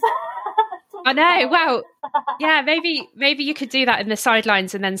wheelies. I know. Well, yeah, maybe you could do that in the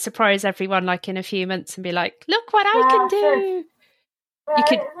sidelines and then surprise everyone like in a few months and be like, look what I can do. Yeah,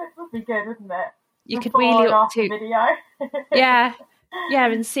 it would be good, wouldn't it? You could wheelie up to video.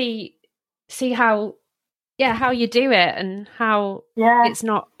 and see how you do it, and how it's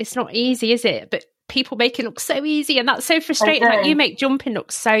not easy, is it? But people make it look so easy, and that's so frustrating. Like, you make jumping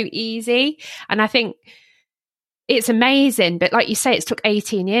look so easy, and I think it's amazing. But like you say, it's took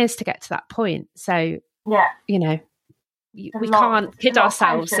 18 years to get to that point. So we can't kid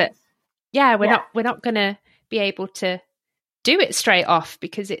ourselves that we're not going to be able to do it straight off,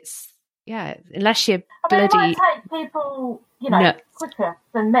 because it's unless you're bloody. It might take people quicker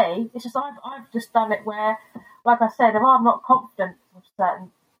than me. It's just I've just done it where, like I said, if I'm not confident with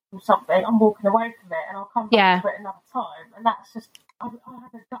something, I'm walking away from it, and I'll come back to it another time. And that's just I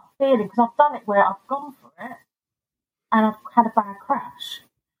have a gut feeling, because I've done it where I've gone for it and I've had a bad crash.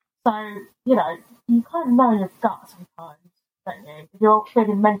 So you kind of know in your gut sometimes, don't you? If you're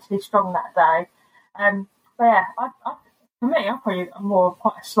feeling mentally strong that day. But yeah, for me, I'm more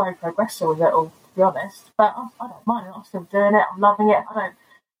quite a slow progressor with it all, to be honest. But I don't mind it. I'm still doing it. I'm loving it.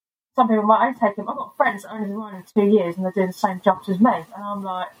 Some people might only take them. I've got friends that only been running 2 years and they're doing the same jumps as me, and I'm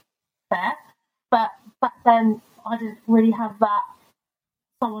like, fair. But back then, I didn't really have that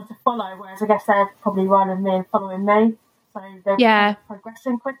someone to follow. Whereas I guess they're probably running me and following me, so they're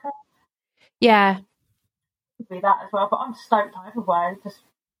progressing quicker. Yeah, could be that as well. But I'm stoked either way. Just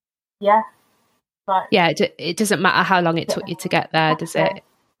it doesn't matter how long it took you to get there, does it?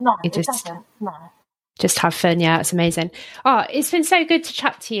 No, it doesn't. No. Just have fun. Yeah, it's amazing. Oh, it's been so good to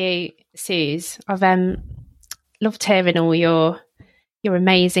chat to you, Suze. I've loved hearing all your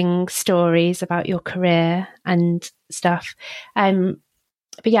amazing stories about your career and stuff. But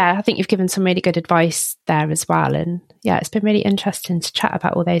yeah, I think you've given some really good advice there as well. And yeah, it's been really interesting to chat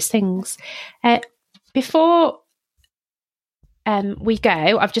about all those things. Before we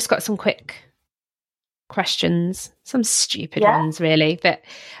go, I've just got some quick questions, some stupid ones really, but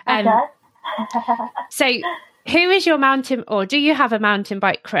so who is your mountain, or do you have a mountain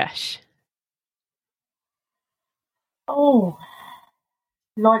bike crush? Oh,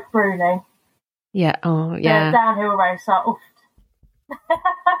 like Bruni. Yeah. Oh, yeah. The downhill racer. Oof.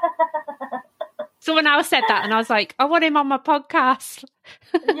 Someone else said that, and I was like, I want him on my podcast.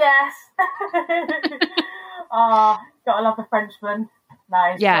 Yes. Gotta love a Frenchman.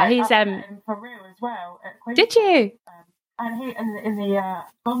 No, yeah, great. he's I met him for real as well. Did you? And he in the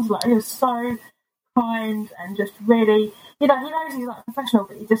gondola, he was so kind and just really, he knows he's like a professional,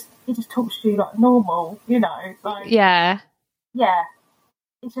 but he just talks to you like normal, like yeah.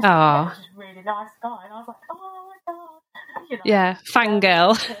 He's just, just a really nice guy, and I was like, oh my god, yeah,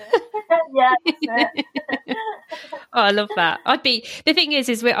 fangirl. Yeah, that's it. Oh, I love that. The thing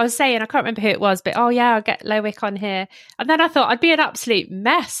is I was saying, I can't remember who it was, but I'll get Loic on here, and then I thought I'd be an absolute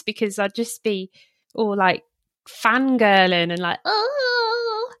mess because I'd just be all like fangirling and like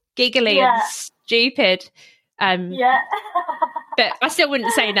giggly and stupid. But I still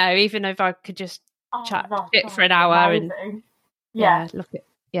wouldn't say no, even if I could just chat for an hour. Amazing. And look at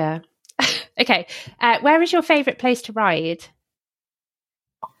okay. Where is your favourite place to ride?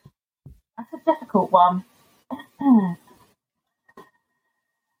 That's a difficult one.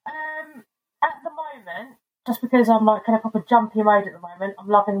 At the moment, just because I'm like in a proper jumpy mode at the moment, I'm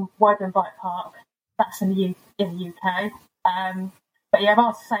loving Woburn Bike Park. That's in the UK. But yeah, if I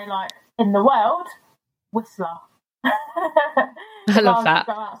was to say like in the world, Whistler. I love that.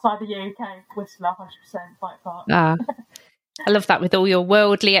 Go outside the UK, Whistler, 100% Bike Park. I love that with all your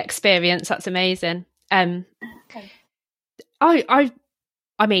worldly experience. That's amazing. I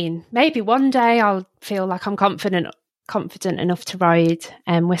mean, maybe one day I'll feel like I'm confident enough to ride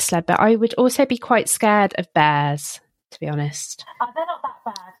Whistler, but I would also be quite scared of bears, to be honest. They're not that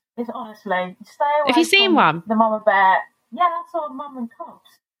bad. It's honestly, stay away. Have you seen one? The mama bear. Yeah, I saw Mum and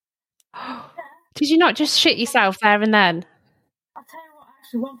Cubs. Did you not just shit yourself there and then? I'll tell you what,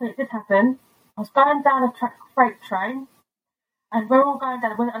 actually, one thing that did happen. I was going down a freight train, and we're all going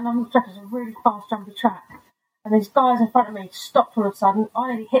down, and I'm on a really fast jumpy track. And these guys in front of me stopped all of a sudden. I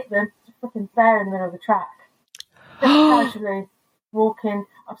nearly hit them. There's a freaking bear in the middle of the track. Just casually walking.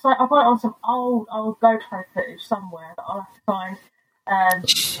 I've got it on some old GoPro footage somewhere that I'll have to find.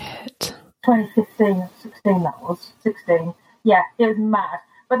 Shit. 2015 or 16, that was. 16. Yeah, it was mad.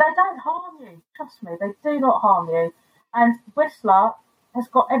 But they don't harm you. Trust me, they do not harm you. And Whistler has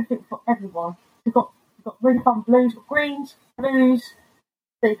got everything for everyone. You've got really fun blues, greens, blues.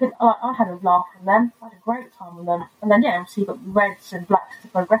 So you could, I had a laugh from them. I had a great time with them. And then, obviously you've got reds and blacks to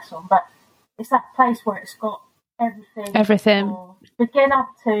progress on. But it's that place where it's got everything. From beginner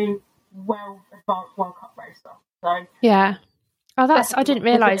to well-advanced World Cup racer. So yeah. Oh, I didn't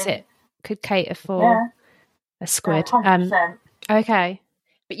realise it could cater for a squid. 100%. Okay.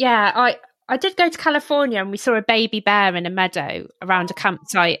 But yeah, I did go to California and we saw a baby bear in a meadow around a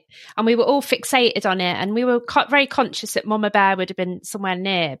campsite, and we were all fixated on it, and we were very conscious that Mama Bear would have been somewhere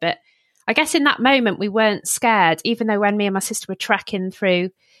near. But I guess in that moment we weren't scared, even though when me and my sister were trekking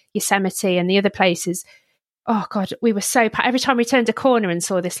through Yosemite and the other places, oh God, we were so... Every time we turned a corner and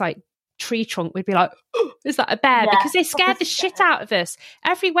saw this like tree trunk, we'd be like, oh, is that a bear? Because they scared the shit out of us.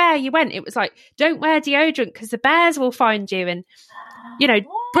 Everywhere you went, it was like, don't wear deodorant because the bears will find you. And,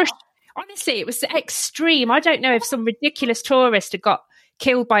 brush... Honestly, it was extreme. I don't know if some ridiculous tourist had got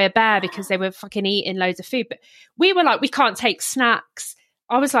killed by a bear because they were fucking eating loads of food. But we were like, we can't take snacks.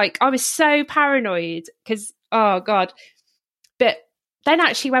 I was so paranoid because, oh God. But then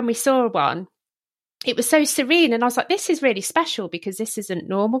actually when we saw one, it was so serene. And I was like, this is really special because this isn't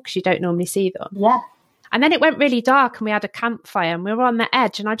normal because you don't normally see them. Yeah. And then it went really dark and we had a campfire and we were on the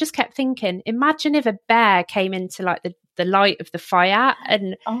edge. And I just kept thinking, imagine if a bear came into like the light of the fire.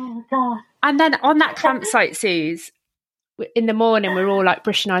 And oh my God. And then on that campsite, Suze, in the morning, we're all like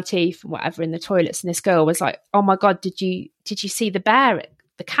brushing our teeth and whatever in the toilets. And this girl was like, oh my God, did you see the bear at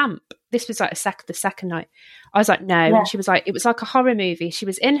the camp? This was like the second night. I was like, no. Yeah. And she was like, it was like a horror movie. She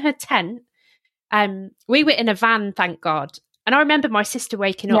was in her tent. We were in a van, thank God. And I remember my sister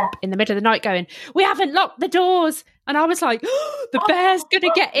waking up in the middle of the night going, we haven't locked the doors. And I was like, oh, the bear's going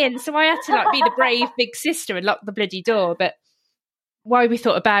to get in. So I had to like be the brave big sister and lock the bloody door. But why we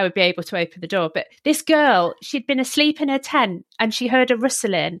thought a bear would be able to open the door. But this girl, she'd been asleep in her tent and she heard a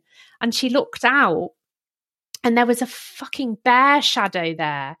rustling and she looked out and there was a fucking bear shadow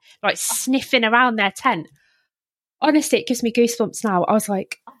there, like sniffing around their tent. Honestly, it gives me goosebumps now. I was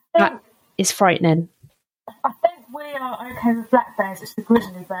like, that is frightening. I think we are okay with black bears. It's the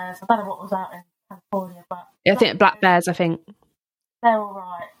grizzly bears. I don't know what was out in California, but I think black bears, I think they're all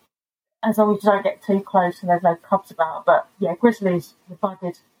right as long as you don't get too close and there's no cubs about. But yeah, grizzlies, the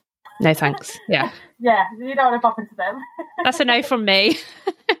bugged. No thanks. Yeah. Yeah, you don't want to bump into them. That's a no from me.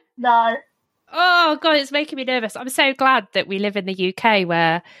 No. Oh God, it's making me nervous. I'm so glad that we live in the UK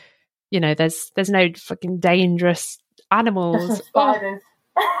where, there's no fucking dangerous animals. Just some spiders.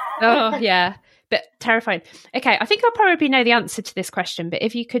 Oh yeah, but terrifying. Okay, I think I'll probably know the answer to this question, but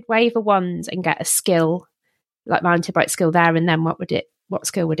if you could wave a wand and get a skill, like mountain bike skill there and then, what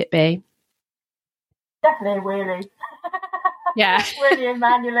skill would it be? Definitely a wheelie. Yeah. Wheelie and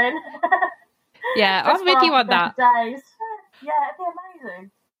manualing. Yeah, I'm with you on that. Days. Yeah, it'd be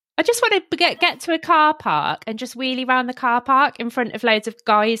amazing. I just want to get to a car park and just wheelie around the car park in front of loads of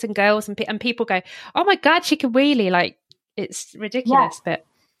guys and girls, and people go, "Oh my God, she can wheelie!" Like, it's ridiculous. Yeah. But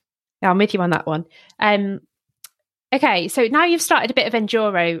yeah, I'm with you on that one. Okay, so now you've started a bit of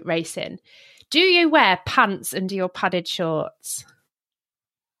enduro racing. Do you wear pants under your padded shorts?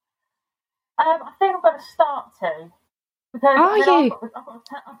 I think I'm going to start to, because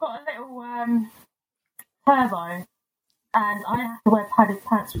I've got a little turbo. And I have to wear padded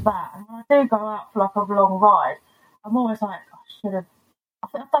pants for that. And when I do go out for like a long ride, I'm always like, I should have. I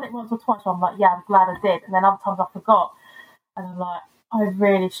think I've done it once or twice where I'm like, yeah, I'm glad I did. And then other times I forgot. And I'm like, I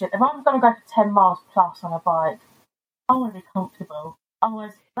really should. If I'm going to go for 10 miles plus on a bike, I want to be comfortable.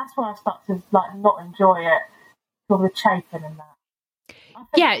 Otherwise, that's where I start to like not enjoy it. All the chafing and that.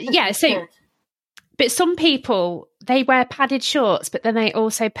 Yeah. So, good. But some people, they wear padded shorts, but then they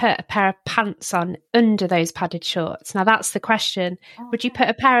also put a pair of pants on under those padded shorts. Now, that's the question. Would you put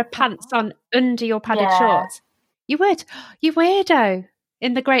a pair of pants on under your padded shorts? You would. You weirdo,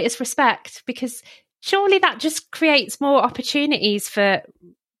 in the greatest respect, because surely that just creates more opportunities for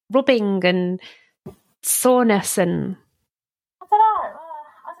rubbing and soreness and... I don't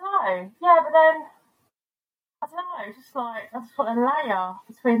know. Yeah, but then, I don't know, just like, I just want a layer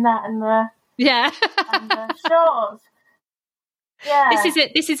between that and the... Yeah. And the shorts. Yeah.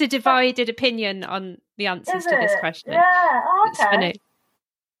 This is a divided opinion on the answers to this question. Yeah. Oh, okay. It's funny.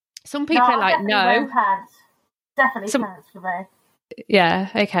 Some people are like, no. Pants. Definitely pants for me. Yeah.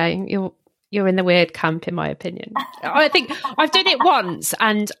 Okay. You're in the weird camp, in my opinion. I think I've done it once,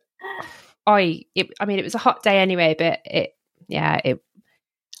 and it was a hot day anyway, but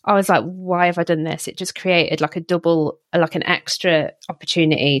I was like, why have I done this? It just created like an extra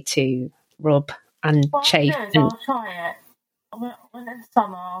opportunity to rub and chafe. I'll try it. When it's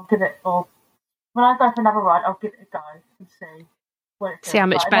summer, I'll give it, or when I go for another ride, I'll give it a go and see what it feels. See how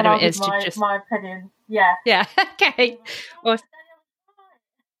much better it is to just... my opinion. Yeah. Yeah, okay.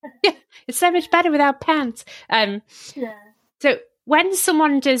 Yeah, it's so much better without pants. Yeah. So when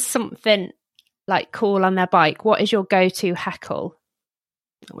someone does something like cool on their bike, what is your go-to heckle?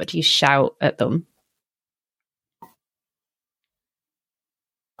 What do you shout at them?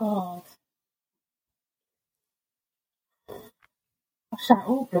 God. I shout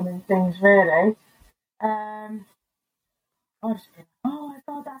all blooming things, really. I just think, oh my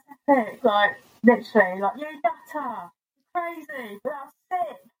God, that's epic. Like, literally, like, you nutter, you're crazy, but that's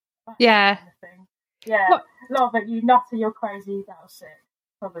sick. That yeah. Kind of thing. Yeah. What? A lot of it, you nutter, you're crazy, that was sick.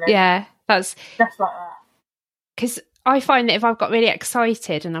 Probably. Yeah, that's... Just like that. Because I find that if I've got really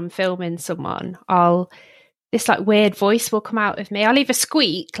excited and I'm filming someone, this like weird voice will come out of me. I'll either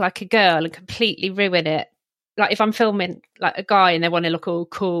squeak like a girl and completely ruin it. Like if I'm filming like a guy and they want to look all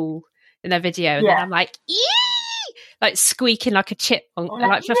cool in their video, and then I'm like, yee! Like squeaking like a chipmunk.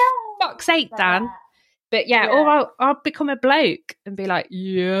 Like for fuck's sake, Dan. But or I'll become a bloke and be like,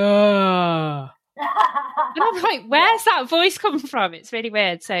 yeah. And I'm like, where's that voice coming from? It's really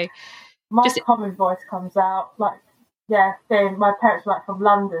weird. So my common voice comes out like, my parents are like from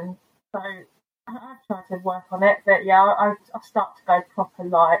London, so I've tried to work on it, but I start to go proper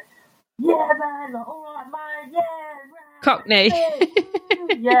like, yeah, man, like, all right, man, yeah, Cockney.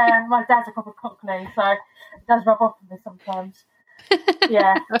 Yeah, my dad's a proper Cockney, so it does rub off on me sometimes.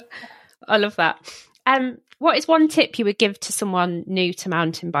 Yeah. I love that. What is one tip you would give to someone new to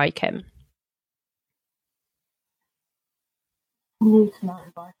mountain biking? New to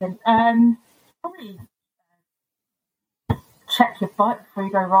mountain biking? Probably check your bike before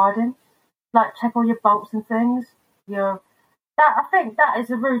you go riding. Like, check all your bolts and things. I think that is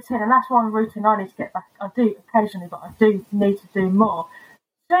a routine, and that's one routine I need to get back. I do occasionally, but I do need to do more.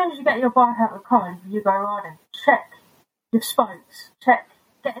 As soon as you get your bike out of the car and you go riding, check your spokes. Get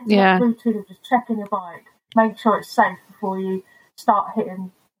into that routine of just checking your bike. Make sure it's safe before you start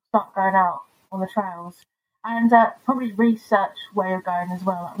going out on the trails. And probably research where you're going as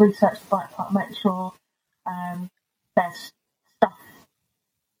well. Like research the bike park, make sure there's stuff,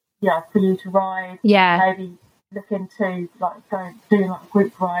 for you to ride. Yeah. Maybe look into doing like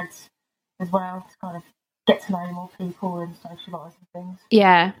group rides as well to kind of get to know more people and socialise and things.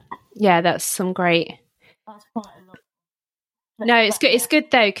 Yeah, that's some great. That's quite a lot. No, it's good. It's good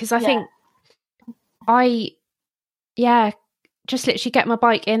though, because I think just literally get my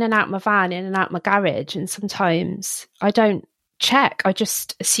bike in and out my van, in and out my garage, and sometimes I don't check. I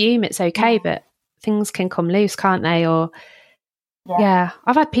just assume it's okay, but things can come loose, can't they? Or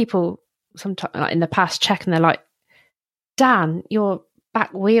I've had people sometimes, like in the past, check and they're like, Dan, your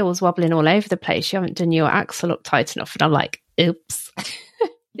back wheel's wobbling all over the place. You haven't done your axle up tight enough. And I'm like, oops.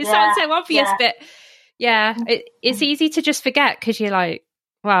 It sounds so obvious, but it's easy to just forget because you're like,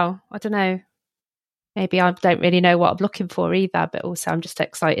 well, I don't know. Maybe I don't really know what I'm looking for either, but also I'm just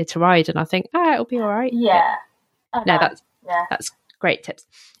excited to ride and I think, it'll be all right. Yeah. That's great tips.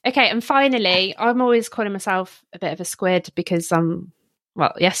 Okay, and finally, I'm always calling myself a bit of a squid because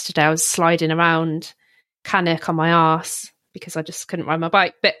yesterday I was sliding around Cannock on my arse because I just couldn't ride my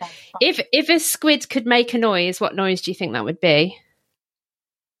bike. But if a squid could make a noise, what noise do you think that would be?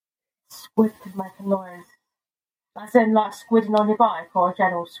 Squid could make a noise. As in like squidding on your bike or a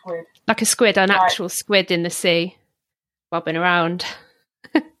general squid? Like a squid, an actual squid in the sea, bobbing around.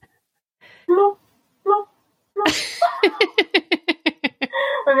 Bloop, bloop, bloop.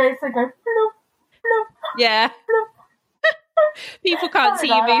 When they go bloop, bloop. Yeah. Bloop. People can't see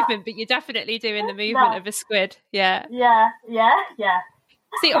your movement, but you're definitely doing the movement of a squid. Yeah. Yeah.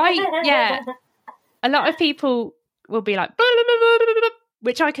 See, a lot of people will be like, blah, blah, blah, blah, blah,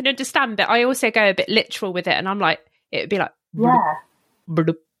 which I can understand, but I also go a bit literal with it, and I'm like, it would be like, bloop,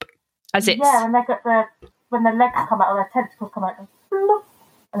 bloop, as it's when they got when their legs come out or their tentacles come out, bloop,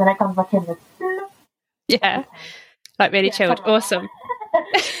 and then it comes back in. Bloop. Yeah, like really chilled. Awesome.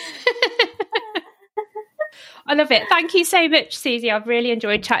 I love it. Thank you so much, Susie. I've really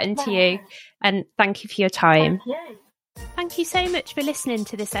enjoyed chatting to you, and thank you for your time. Thank you. Thank you so much for listening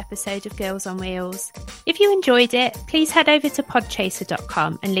to this episode of Girls on Wheels. If you enjoyed it, please head over to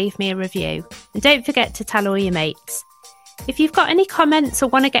podchaser.com and leave me a review. And don't forget to tell all your mates. If you've got any comments or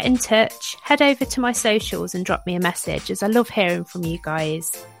want to get in touch, head over to my socials and drop me a message, as I love hearing from you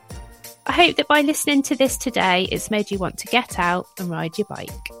guys. I hope that by listening to this today, it's made you want to get out and ride your bike.